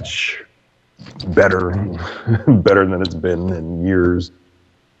was much better than it's been in years.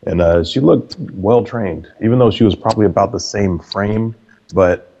 And she looked well trained, even though she was probably about the same frame,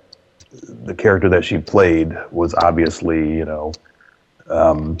 but the character that she played was obviously, a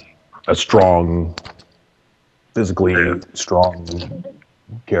strong, physically strong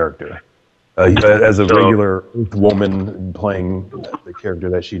character. As a regular woman playing the character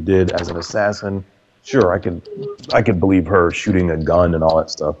that she did as an assassin, sure, I could believe her shooting a gun and all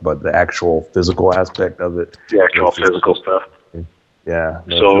that stuff, but the actual physical aspect of it. The actual physical stuff. Yeah.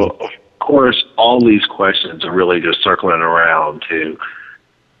 So, of course, all these questions are really just circling around to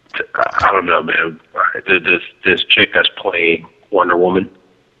I don't know, man. This chick that's playing Wonder Woman,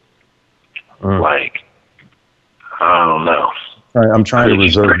 like, I don't know. All right, I'm trying to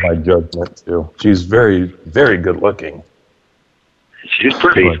reserve my judgment, too. She's very, very good looking. She's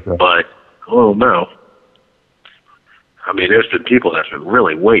pretty, but I don't know. I mean, there's been people that's been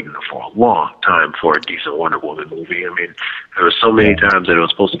really waiting for a long time for a decent Wonder Woman movie. I mean, there were so many times that it was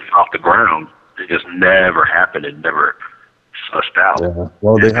supposed to be off the ground. It just never happened. It never sussed out. Yeah.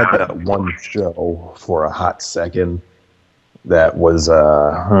 Well, they had that one show for a hot second that was,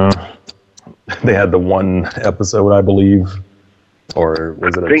 they had the one episode, I believe, or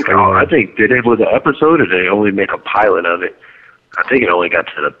was it a trailer? I think, did it was an episode or did they only make a pilot of it? I think it only got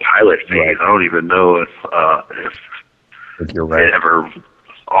to the pilot phase. Right. I don't even know if you're right. It ever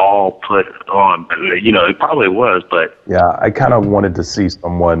all put on. It probably was, but yeah, I kind of wanted to see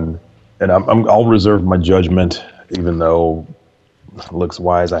someone, and I'll reserve my judgment, even though looks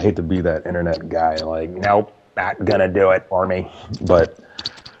wise. I hate to be that internet guy, like, nope, not gonna do it for me. But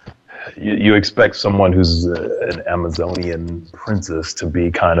you expect someone who's an Amazonian princess to be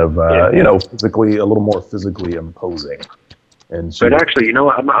kind of, physically a little more physically imposing. But actually,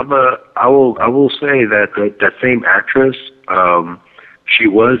 I will say that that same actress, she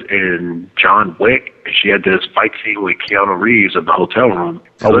was in John Wick, and she had this fight scene with Keanu Reeves in the hotel room.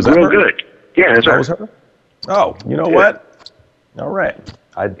 It was real good. Yeah, that's was her. Oh, you know what? All right.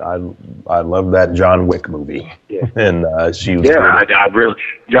 I love that John Wick movie. Yeah. And she was. Yeah, I really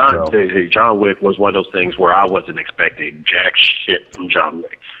John Wick was one of those things where I wasn't expecting jack shit from John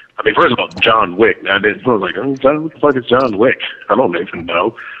Wick. I mean, first of all, John Wick. I was like, what the fuck is John Wick? I don't even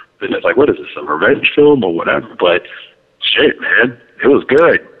know. And it's like, what is this, a revenge film or whatever? But shit, man, it was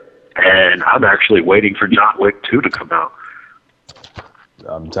good. And I'm actually waiting for John Wick 2 to come out.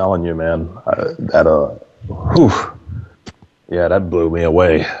 I'm telling you, man, that blew me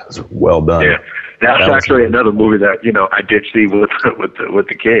away. It was well done. Yeah, that's actually another movie that I did see with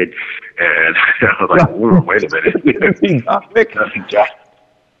the kid, and I was like, wait a minute, John Wick.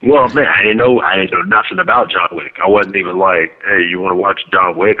 Well, man, I didn't know nothing about John Wick. I wasn't even like, hey, you want to watch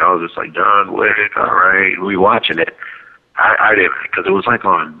John Wick? I was just like, John Wick, all right, we watching it. I didn't, because it was like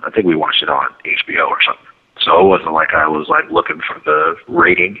I think we watched it on HBO or something. So it wasn't like I was like looking for the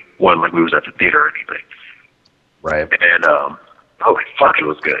rating. Wasn't like we was at the theater or anything. Right. And I was like, fuck, it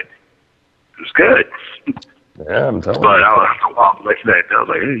was good. It was good. Yeah, I'm telling you. But I was like that. I was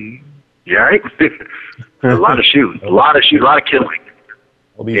like, hey, you all right? A lot of shooting, a lot of killing.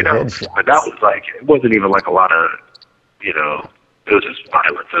 But that was like, it wasn't even like a lot of, it was just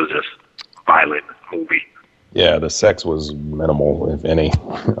violence. It was just violent movie. Yeah, the sex was minimal, if any.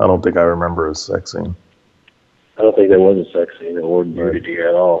 I don't think I remember a sex scene. I don't think there was a sex scene or nudity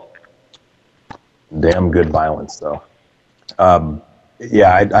at all. Damn good violence, though.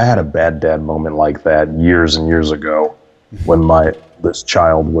 Yeah, I had a bad dad moment like that years and years ago when this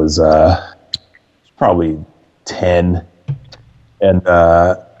child was probably 10. And,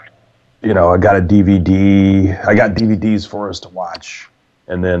 you know, I got a DVD. I got DVDs for us to watch.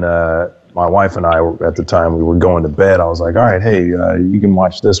 And then my wife and I, at the time, we were going to bed. I was like, all right, hey, you can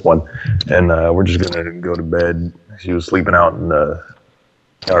watch this one. And we're just going to go to bed. She was sleeping out in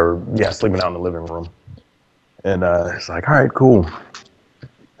sleeping out in the living room. And it's like, all right, cool.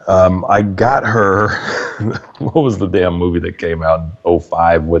 I got her, what was the damn movie that came out in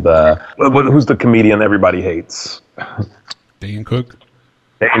 2005 with, who's the comedian everybody hates? Dane Cook?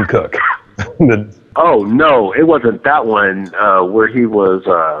 Dane Cook. Oh, no, it wasn't that one where he was...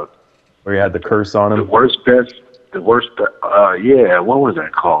 where he had the curse on him? Yeah, what was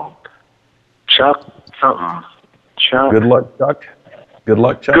that called? Chuck something. Chuck? Good Luck Chuck? Good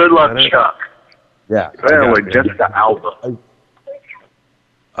Luck Chuck? Good Luck Chuck. Yeah. With Jessica Alba.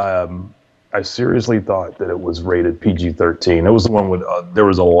 I seriously thought that it was rated PG-13. It was the one with there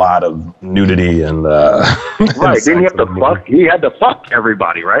was a lot of nudity and right. Didn't he have to fuck? He had to fuck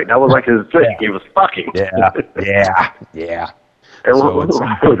everybody, right? That was like his thing. Yeah. He was fucking. Yeah. So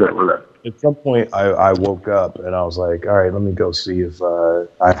at some point, I woke up and I was like, all right, let me go see if I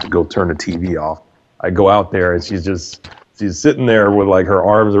have to go turn the TV off. I go out there and she's sitting there with like her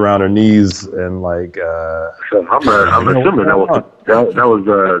arms around her knees and like. So I'm assuming that was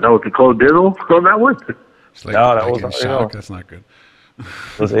the Code Dizzle on that one. Like, no, that was shock. That's not good.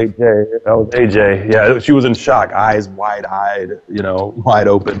 It was AJ. That was AJ. Yeah, she was in shock, eyes wide-eyed, wide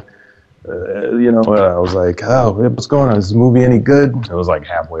open. I was like, oh, what's going on? Is this movie any good? It was like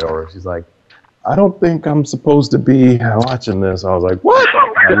halfway over. She's like, I don't think I'm supposed to be watching this. I was like, what?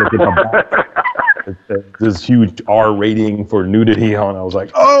 I looked at the box. This huge R rating for nudity on. I was like,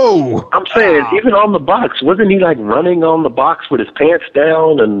 oh! I'm saying, even on the box, wasn't he like running on the box with his pants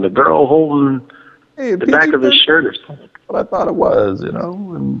down and the girl holding the back of his shirt or something? What I thought it was, and I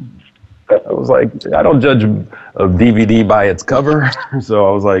was like, I don't judge a DVD by its cover. So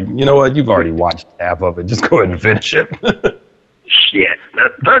I was like, you know what? You've already watched half of it. Just go ahead and finish it. Shit.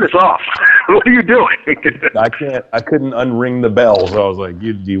 Turn this off. What are you doing? I couldn't unring the bell. So I was like,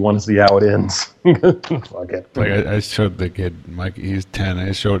 do you want to see how it ends? Fuck it. Like I showed the kid, Mike, he's 10.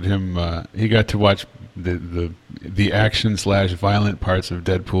 I showed him, he got to watch the action / violent parts of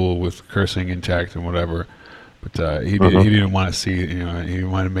Deadpool with cursing intact and whatever. But he didn't want to see, he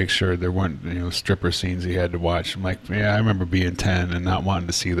wanted to make sure there weren't, stripper scenes he had to watch. I'm like, yeah, I remember being 10 and not wanting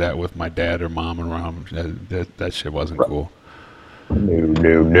to see that with my dad or mom around. That shit wasn't cool.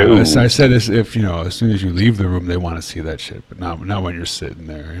 No. I said if, as soon as you leave the room, they want to see that shit, but not when you're sitting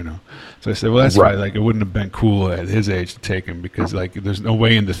there, So I said, well, that's right. Like, it wouldn't have been cool at his age to take him because, like, there's no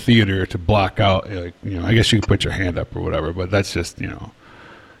way in the theater to block out, like, I guess you could put your hand up or whatever, but that's just,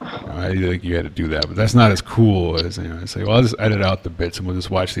 I think you had to do that, but that's not as cool as say, well, I'll just edit out the bits and we'll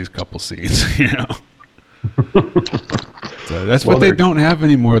just watch these couple scenes, So that's what they don't have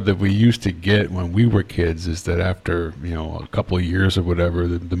anymore that we used to get when we were kids. Is that after a couple of years or whatever,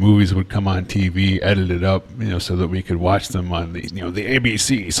 the movies would come on TV, edited up, so that we could watch them on the the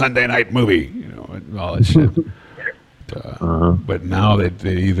ABC Sunday night movie, and all that shit. But now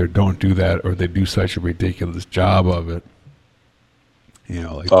they either don't do that or they do such a ridiculous job of it.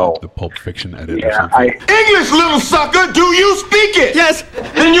 Like the Pulp Fiction edit or something. English, little sucker, do you speak it? Yes.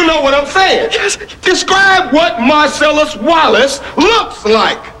 Then you know what I'm saying. Yes. Describe what Marcellus Wallace looks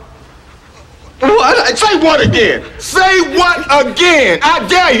like. What? Say what again? Say what again? I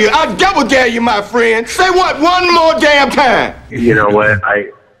dare you. I double dare you, my friend. Say what one more damn time. You know what?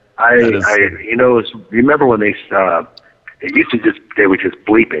 Remember when they used to they would just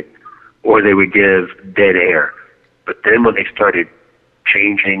bleep it, or they would give dead air. But then when they started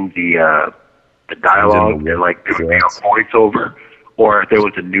changing the dialogue and like there would be a voiceover, or if there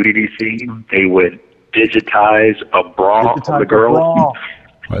was a nudity scene, they would digitize a bra on the girl.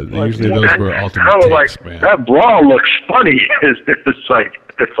 Well, usually those were alternate takes, man. That bra looks funny. It's like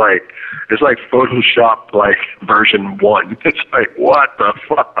Photoshop like version 1. It's like, what the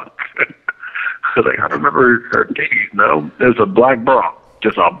fuck? Like, I remember her titties. No, there's a black bra,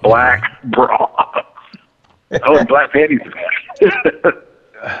 just a black bra. Oh, and black panties.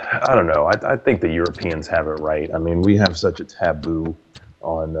 I don't know. I think the Europeans have it right. I mean, we have such a taboo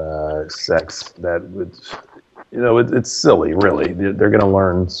on sex that it's silly, really. They're going to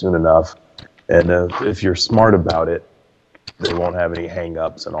learn soon enough. And if you're smart about it, they won't have any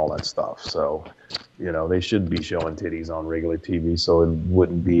hang-ups and all that stuff. So, you know, they should be showing titties on regular TV, so it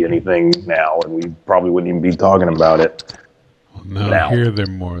wouldn't be anything now, and we probably wouldn't even be talking about it. No, now. here they're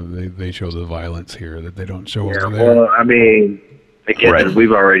more. They show the violence here that they don't show over there. Well, I mean, again,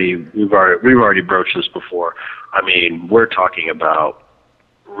 we've already broached this before. I mean, we're talking about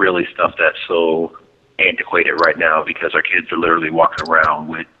really stuff that's so antiquated right now because our kids are literally walking around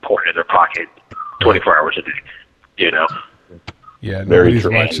with porn in their pocket 24 hours a day. You know. Yeah, nobody's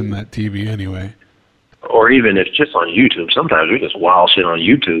watching that TV anyway. Or even if it's just on YouTube. Sometimes we just wild shit on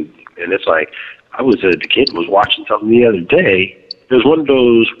YouTube, and it's like the kid was watching something the other day. There's one of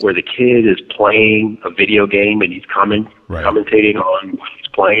those where the kid is playing a video game and he's commentating on what he's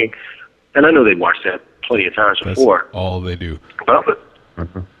playing. And I know they've watched that plenty of times before. That's all they do. But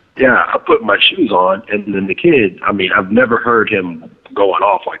I put my shoes on, and then the kid, I mean, I've never heard him going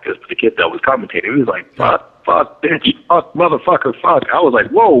off like this, but the kid that was commentating, he was like, fuck, bitch, fuck, motherfucker, fuck. I was like,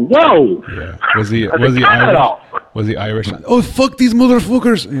 whoa. Yeah. Was he Irish? Oh, fuck these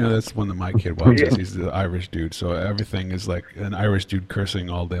motherfuckers. You know, that's one that my kid watches. He's the Irish dude. So everything is like an Irish dude cursing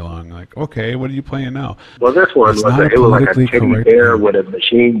all day long. Like, okay, what are you playing now? Well, this one was like a teddy bear with a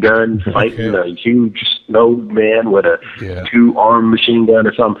machine gun fighting a huge snowman with a 2-arm machine gun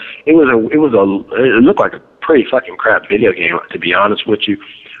or something. It looked like a pretty fucking crap video game, to be honest with you.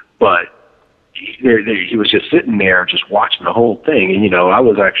 But he was just sitting there just watching the whole thing. And, you know, I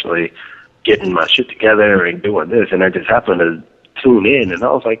was actually getting my shit together and doing this, and I just happened to tune in, and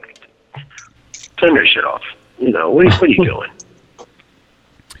I was like, turn your shit off. You know, what are you doing?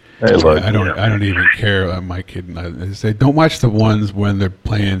 Hey, look, I don't even care. My kid and I say, don't watch the ones when they're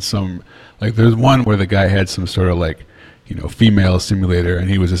playing some, like there's one where the guy had some sort of like, you know, female simulator, and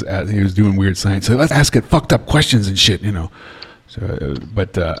he was doing weird science. So let's ask it fucked up questions and shit, you know. So,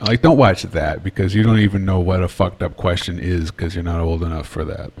 but like, don't watch that because you don't even know what a fucked up question is because you're not old enough for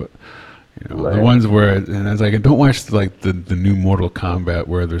that. But you know, the ones where, and I was like, don't watch like the new Mortal Kombat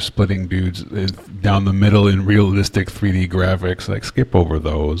where they're splitting dudes down the middle in realistic 3D graphics. Like, skip over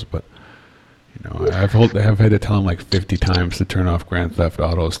those. But you know, I've had to tell him like 50 times to turn off Grand Theft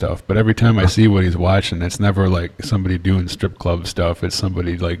Auto stuff. But every time I see what he's watching, it's never like somebody doing strip club stuff. It's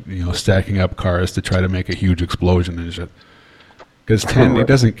somebody like, you know, stacking up cars to try to make a huge explosion and shit. Because 10, he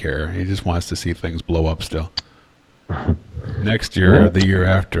doesn't care. He just wants to see things blow up still. Next year or the year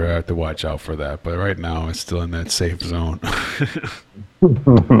after, I have to watch out for that. But right now, it's still in that safe zone.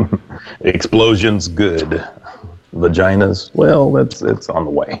 Explosions, good. Vaginas, well, it's on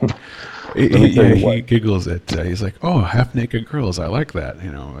the way. He giggles at, he's like, oh, half-naked girls, I like that,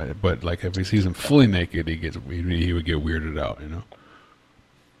 you know. But like if he sees them fully naked, he would get weirded out, you know.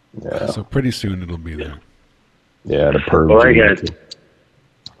 Yeah. So pretty soon it'll be there. Yeah, the perv. Well,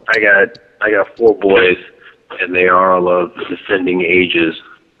 I got 4 boys, and they are all of descending ages,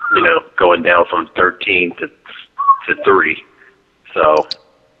 you know, going down from 13 to 3. So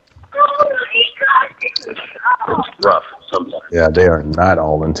it's rough sometimes. Yeah, they are not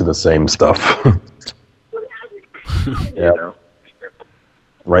all into the same stuff. You know?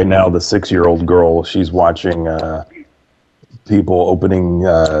 Right now, the 6-year-old girl, she's watching people opening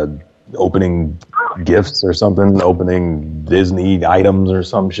gifts or something, opening Disney items or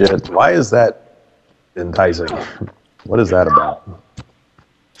some shit. Why is that enticing? What is that about?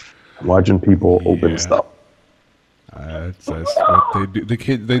 Watching people open stuff. That's what they do. The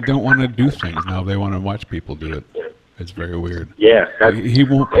kids, they don't want to do things now. They want to watch people do it. It's very weird. Yeah, he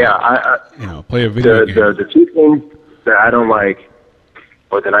won't. Yeah, play a video game. The 2 things that I don't like,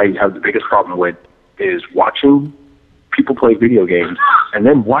 or that I have the biggest problem with, is watching people play video games and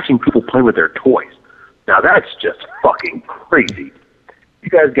then watching people play with their toys. Now that's just fucking crazy. You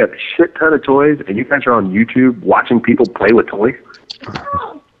guys got a shit ton of toys, and you guys are on YouTube watching people play with toys.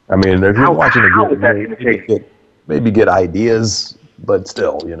 I mean, if you're watching a game, maybe get ideas, but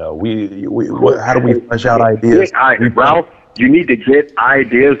still, you know, how do we flesh out ideas? Ralph, you need to get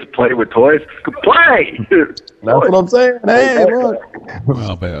ideas to play with toys. Play! That's what I'm saying. Hey, look.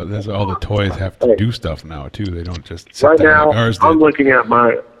 Well, but that's all the toys have to do stuff now, too. They don't just sit right there now, like ours did.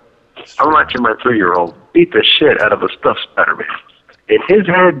 I'm watching my 3-year-old beat the shit out of a stuffed Spider-Man. In his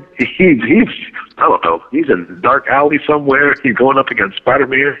head, he's I don't know, he's in a dark alley somewhere. He's going up against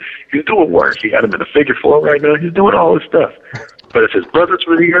Spider-Man. He's doing work. He got him in a figure 4 right now. He's doing all this stuff. But if his brothers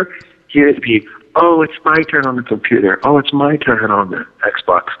were here, he'd be, oh, it's my turn on the computer. Oh, it's my turn on the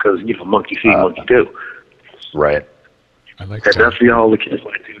Xbox because, you know, monkey see, monkey do. Right. I like and that. that's all the kids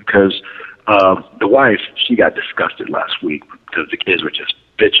like to do because the wife, she got disgusted last week because the kids were just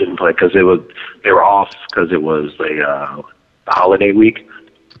bitching because they were off because it was a holiday week.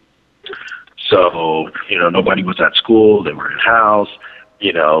 So, nobody was at school. They were in house.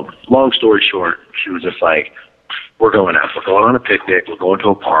 Long story short, she was just like, we're going out. We're going on a picnic. We're going to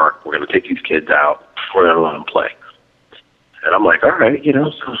a park. We're going to take these kids out. We're going to let them play. And I'm like, all right,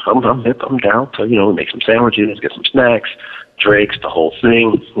 I'm hip. I'm down. So, we make some sandwiches, get some snacks, drinks, the whole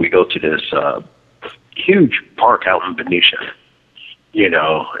thing. We go to this huge park out in Benicia,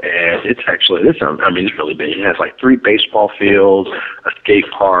 and it's actually, it's really big. It has like 3 baseball fields, a skate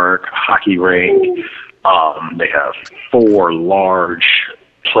park, a hockey rink. They have 4 large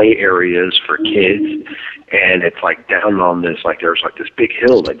play areas for kids, and it's like down on this, like there's like this big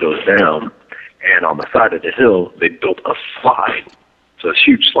hill that goes down, and on the side of the hill, they built a slide. So a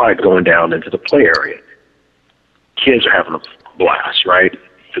huge slide going down into the play area. Kids are having a blast, right?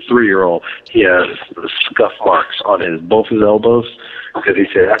 The 3-year-old, he has the scuff marks on both his elbows because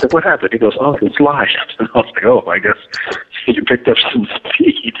I said, what happened? He goes, oh, it's slide. And I was like, oh, I guess you picked up some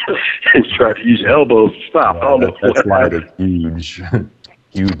speed and tried to use your elbows to stop. That slide is huge.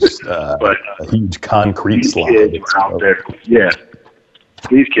 But a huge concrete slide. Kids were out there. Yeah.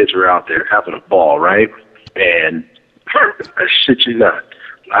 These kids were out there having a ball, right? And I shit you not,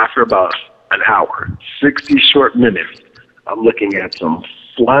 after about an hour, 60 short minutes, I'm looking at some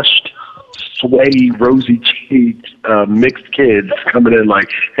flushed, sweaty, rosy-cheeked, mixed kids coming in like,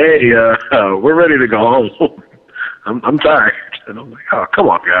 hey, we're ready to go home. I'm tired. And I'm like, oh, come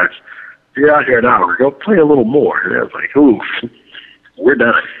on, guys. You're out here an hour. Go play a little more. And I was like, oof, we're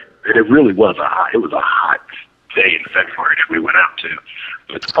done. And it really was a hot day in February that we went out to.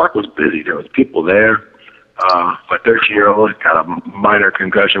 But the park was busy. There was people there. My 13-year-old got a minor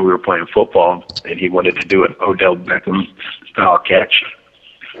concussion. We were playing football, and he wanted to do an Odell Beckham-style catch.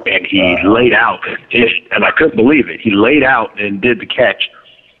 And he laid out, and I couldn't believe it. He laid out and did the catch.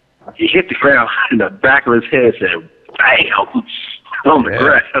 He hit the ground, and the back of his head said, bam, on the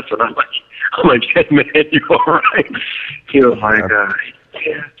grass. And I'm like, hey, man, you all right? He was like,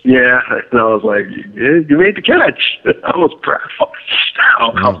 yeah. And I was like, yeah, you made the catch. I was proud.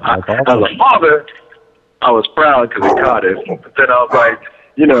 As a father, I was proud because he caught it. But then I was like,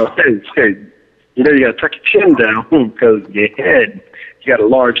 hey, you got to tuck your chin down because your head, you got a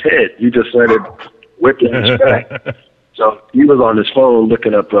large head. You just let it whip in his back. So he was on his phone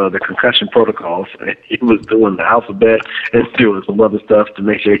looking up the concussion protocols. And he was doing the alphabet and doing some other stuff to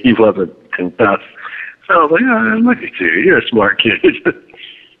make sure he wasn't concussed. So I was like, look at you. You're a smart kid.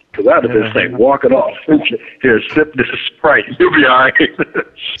 Because I'd have been saying, walk it off. Here, sip this Sprite. You'll be all right.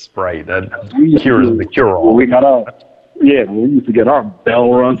 Sprite. That cures the cure-all. When we got when we used to get our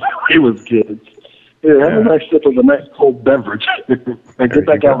bell rung, he was kids. Yeah, have a nice sip of a nice cold beverage. And get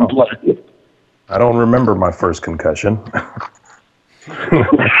back out and play. I don't remember my first concussion.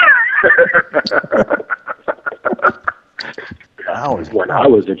 When I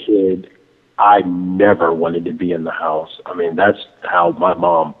was a kid, I never wanted to be in the house. I mean, that's how my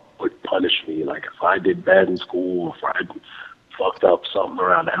mom would punish me. Like, if I did bad in school, if I fucked up something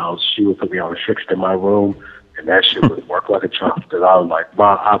around the house, she would put me on fixed in my room, and that shit would work like a charm. Because I was like,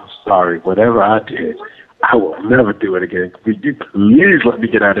 Mom, I'm sorry. Whatever I did, I will never do it again. Could you please let me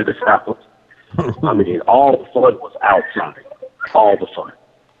get out of this house? I mean, all the fun was outside. All the fun.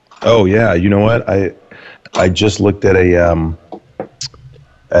 Oh, yeah. You know what? I just looked at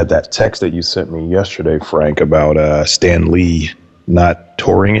at that text that you sent me yesterday, Frank, about Stan Lee not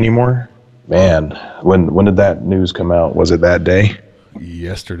touring anymore. Man, when did that news come out? Was it that day?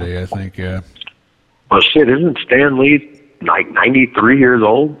 Yesterday, I think, yeah. Well, shit, isn't Stan Lee like 93 years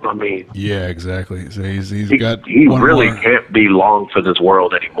old? I mean... Yeah, exactly. So he really can't be long for this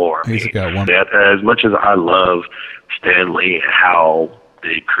world anymore. He's got one... As much as I love Stan Lee and how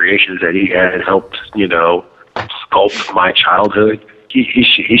the creations that he had helped, sculpt my childhood,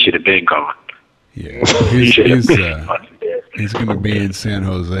 he should have been gone. Yeah, he's going to be in San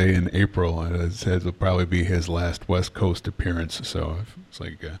Jose in April, and it says it'll probably be his last West Coast appearance. So it's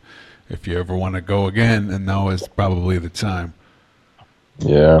like, if you ever want to go again, and now is probably the time.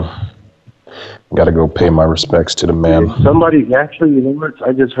 Yeah, got to go pay my respects to the man. Somebody actually,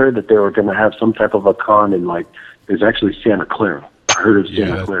 I just heard that they were going to have some type of a con in there's actually Santa Clara. I heard of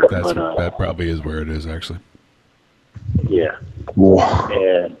Santa Clara, that probably is where it is actually. Yeah. Whoa.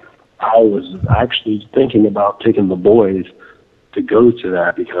 And I was actually thinking about taking the boys to go to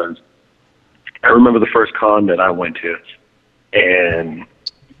that because I remember the first con that I went to, and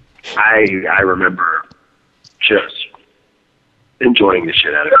I remember just enjoying the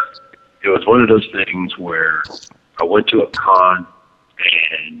shit out of it. It was one of those things where I went to a con,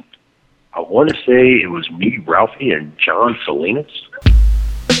 and I want to say it was me, Ralphie, and John Salinas.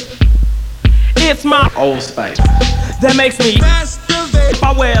 It's my Old Spice that makes me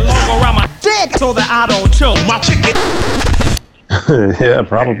I wear it long around my dick so that I don't choke my chicken. Yeah,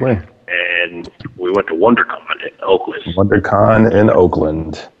 probably. And we went to WonderCon in Oakland. WonderCon in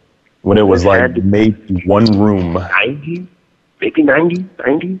Oakland. When it was like maybe one room. 90? Maybe 90,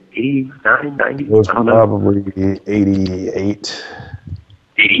 89, 90. It was I don't know. probably 88.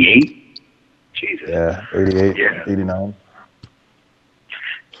 88? Jesus. Yeah, 88, Yeah. 89.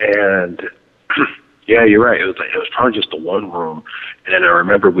 And yeah, you're right. It was probably just the one room. And then I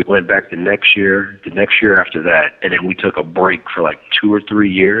remember we went back the next year after that, and then we took a break for like 2 or 3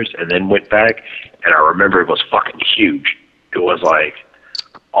 years, and then went back. And I remember it was fucking huge. It was like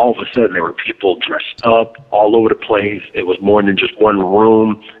all of a sudden there were people dressed up all over the place. It was more than just one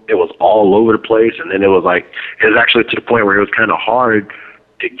room. It was all over the place. And then it was actually to the point where it was kind of hard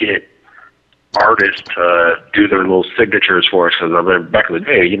to get artists to do their little signatures for us. Because I remember back in the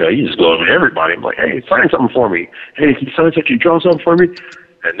day, you just go to everybody. I'm like, hey, sign something for me. Hey, can you sign something? Can you draw something for me?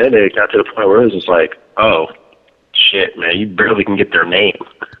 And then it got to the point where it was just like, oh, shit, man, you barely can get their name.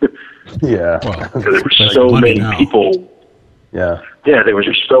 Yeah. Because there were so many people. Yeah. Yeah, there was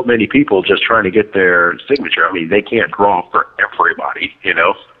just so many people just trying to get their signature. I mean, they can't draw for everybody,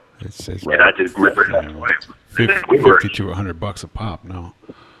 It's and I just remember that way. 50 to $100 a pop now.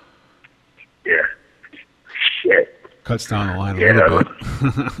 Yeah. Shit. Cuts down the line a little bit.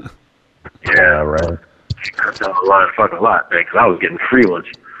 Yeah, right. It cut down the line a fucking lot, man, because I was getting free ones.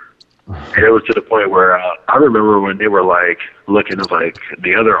 And it was to the point where I remember when they were like looking, it was like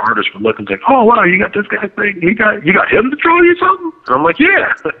the other artists were looking like, oh wow, you got this guy thing, you got him to draw you something? And I'm like,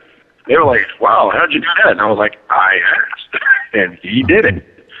 yeah. They were like, wow, how'd you do that? And I was like, I asked, and he did it.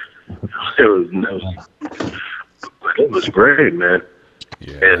 It was great, man.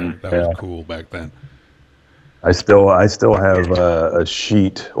 Yeah, and that was cool back then. I still have a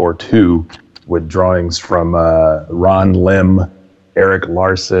sheet or two with drawings from Ron Lim, Eric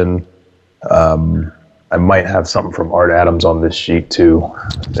Larson. I might have something from Art Adams on this sheet too,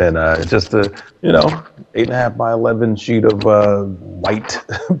 and just a 8.5 by 11 sheet of white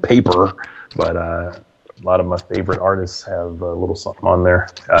paper. But a lot of my favorite artists have a little something on there.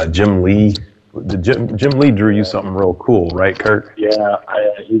 Jim Lee. Jim Lee drew you something real cool, right, Kurt? Yeah,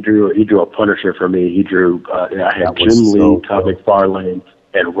 he drew a Punisher for me. He drew. I had Jim Lee, Todd McFarlane,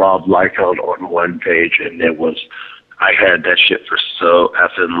 and Rob Liefeld on one page, and I had that shit for so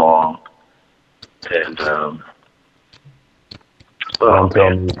effing long. And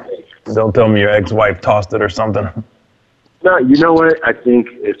don't tell me your ex-wife tossed it or something. No, you know what? I think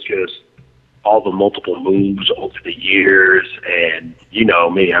it's just all the multiple moves over the years, and you know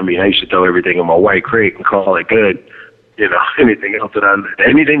me. I mean, I used to throw everything in my white crate and call it good. Anything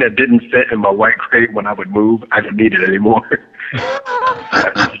that didn't fit in my white crate when I would move, I didn't need it anymore.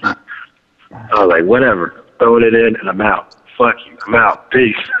 I was like, whatever, throwing it in and I'm out. Fuck you, I'm out.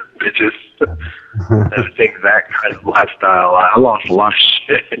 Peace, bitches. I think that kind of lifestyle, I lost a lot of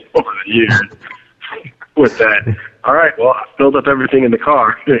shit over the years with that. All right, well, I filled up everything in the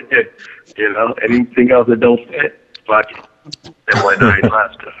car. Anything else that don't fit, fuck it. And when I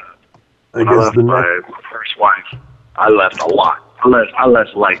left my first wife, I left a lot. I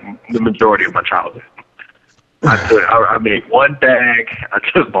left like the majority of my childhood. I made one bag. I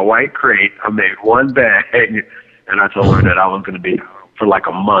took my white crate. I made one bag, and I told her that I was going to be for like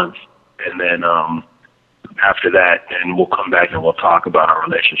a month, and then after that, then we'll come back and we'll talk about our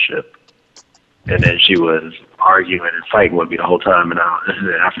relationship. And then she was arguing and fighting with me the whole time, and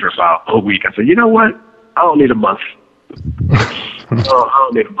then after about a week, I said, you know what? I don't need a month. I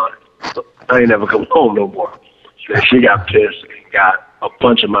don't need a month. I ain't never come home no more. So she got pissed and got a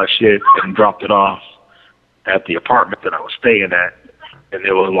bunch of my shit and dropped it off at the apartment that I was staying at. And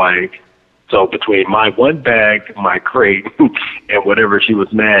it was like, so between my one bag, my crate, and whatever she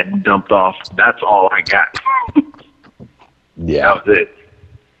was mad and dumped off, that's all I got. Yeah. That was it.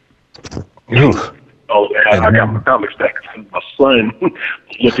 Oof. Oh, and I got my comics back. My son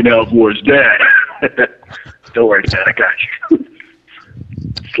looking out for his dad. Don't worry, Dad, I got you.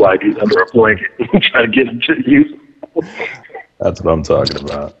 Slide these under a blanket and try to get them to you. That's what I'm talking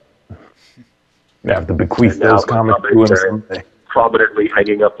about. You have to bequeath those comics to him someday. Prominently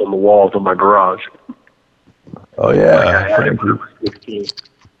hanging up on the walls of my garage. Oh, yeah. Like when I was 15.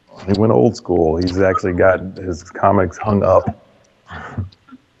 He went old school. He's actually got his comics hung up.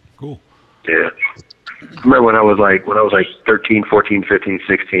 Cool. Yeah. I remember when I was like 13, 14, 15,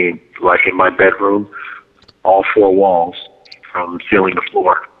 16, like in my bedroom, all four walls from ceiling to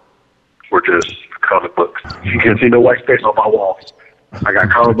floor were just comic books. You can see no white space on my walls. I got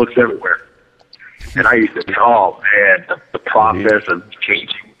comic books everywhere. And I used to be, oh man, the process of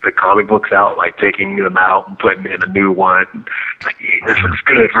changing the comic books out, like taking them out and putting in a new one. Like, yeah, this looks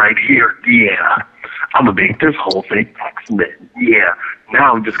good right here. Yeah. I'm going to make this whole thing X-Men. Yeah.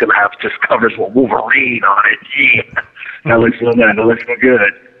 Now I'm just going to have just covers with Wolverine on it. Yeah. That looks so good. That looks so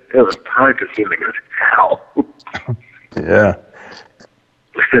good. It was time consuming as hell. Yeah.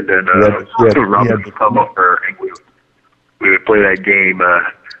 And then Robert would come over and we would play that game.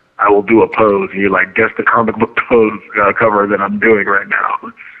 I will do a pose. And you're like, guess the comic book pose cover that I'm doing right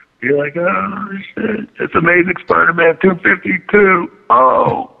now. You're like, oh, shit. It's Amazing Spider-Man 252.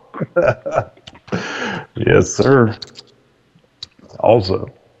 Oh. Yes, sir. Also.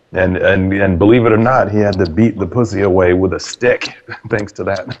 And believe it or not, he had to beat the pussy away with a stick, thanks to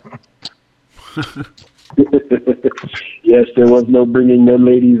that. Yes, there was no bringing no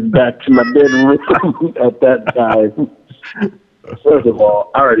ladies back to my bedroom at that time. First of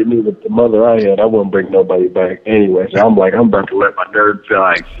all, I already knew that the mother I had, I wouldn't bring nobody back anyway. So I'm like, I'm about to let my nerd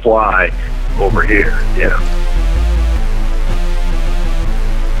side fly over here. Yeah.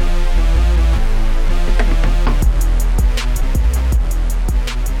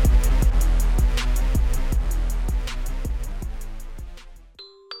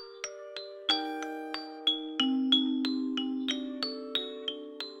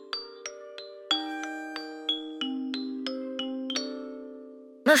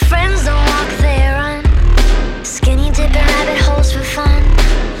 My friends don't walk, they run. Skinny dipping rabbit holes for fun.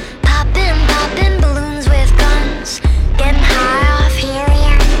 Popping balloons with guns. Getting high off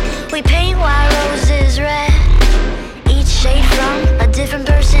helium. We paint white roses red. Each shade from a different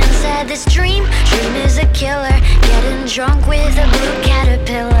person said this dream is a killer. Getting drunk with a blue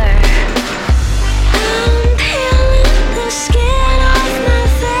caterpillar. I'm peeling the skin off my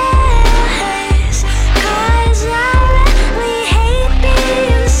face, 'cause I really hate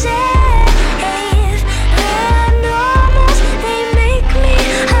being safe. The normals, they make me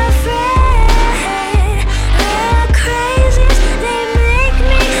afraid. The crazies, they make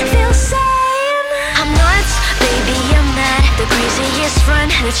me feel sane. I'm nuts, baby, I'm mad. The craziest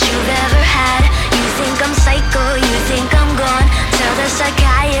friend that you've ever had. You think I'm psycho, you think I'm gone. Tell the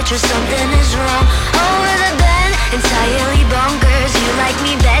psychiatrist something is wrong. Over the bed, entirely bonkers. You like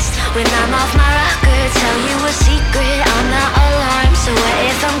me best when I'm off my rocker. Tell you a secret, I'm not alarmed. So what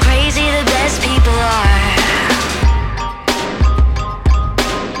if I'm crazy? The best people are.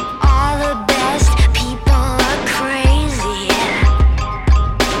 All the best people are crazy.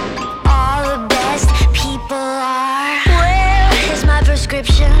 All the best people are. Where is my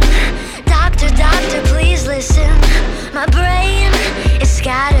prescription? Doctor, please listen. My brain is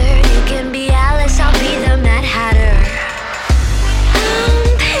scattered. You can be Alice, I'll be the Mad Hatter. I'm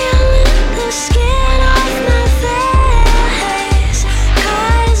peeling the skin off my face,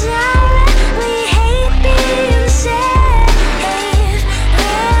 'cause I really hate being safe.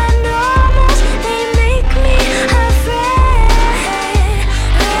 The normals, they make me afraid.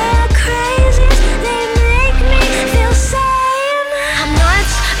 The crazies, they make me feel sane. I'm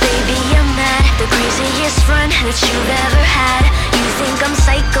nuts, baby, I'm mad. The craziest friend that you've ever had. You think I'm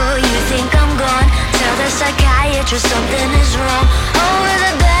psycho, you think I'm gone. Tell the psychiatrist something is wrong. Over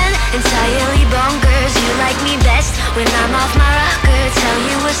the bed, entirely bonkers. You like me best when I'm off my rocker. Tell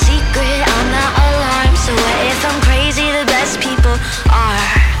you a secret, I'm not alarmed. So what if I'm crazy? The best people are.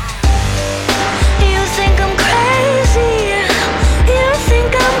 You think I'm crazy, you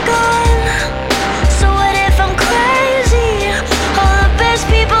think I'm gone. So what if I'm crazy? All the best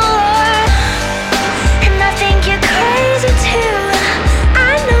people are. And I think you're crazy too.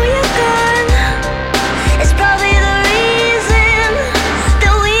 I know you're gone. It's probably the reason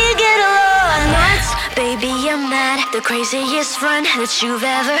that we get along. Nuts, baby, I'm mad. The craziest friend that you've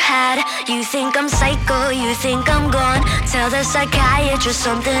ever had. You think I'm psycho, you think I'm gone. Tell the psychiatrist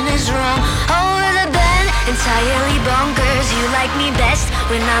something is wrong. Over the bed, entirely bonkers. You like me best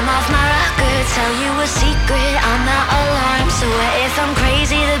when I'm off my rocker. Tell you a secret, I'm not alarmed. So what if I'm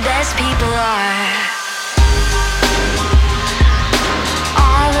crazy? The best people are.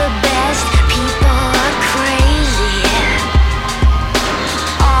 All the best people are crazy.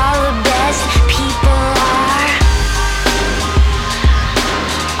 All the best people are.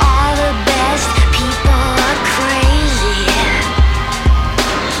 All the best people are crazy.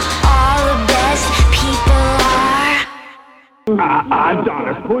 All the best people are.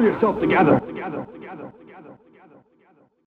 Adonis, pull yourself together.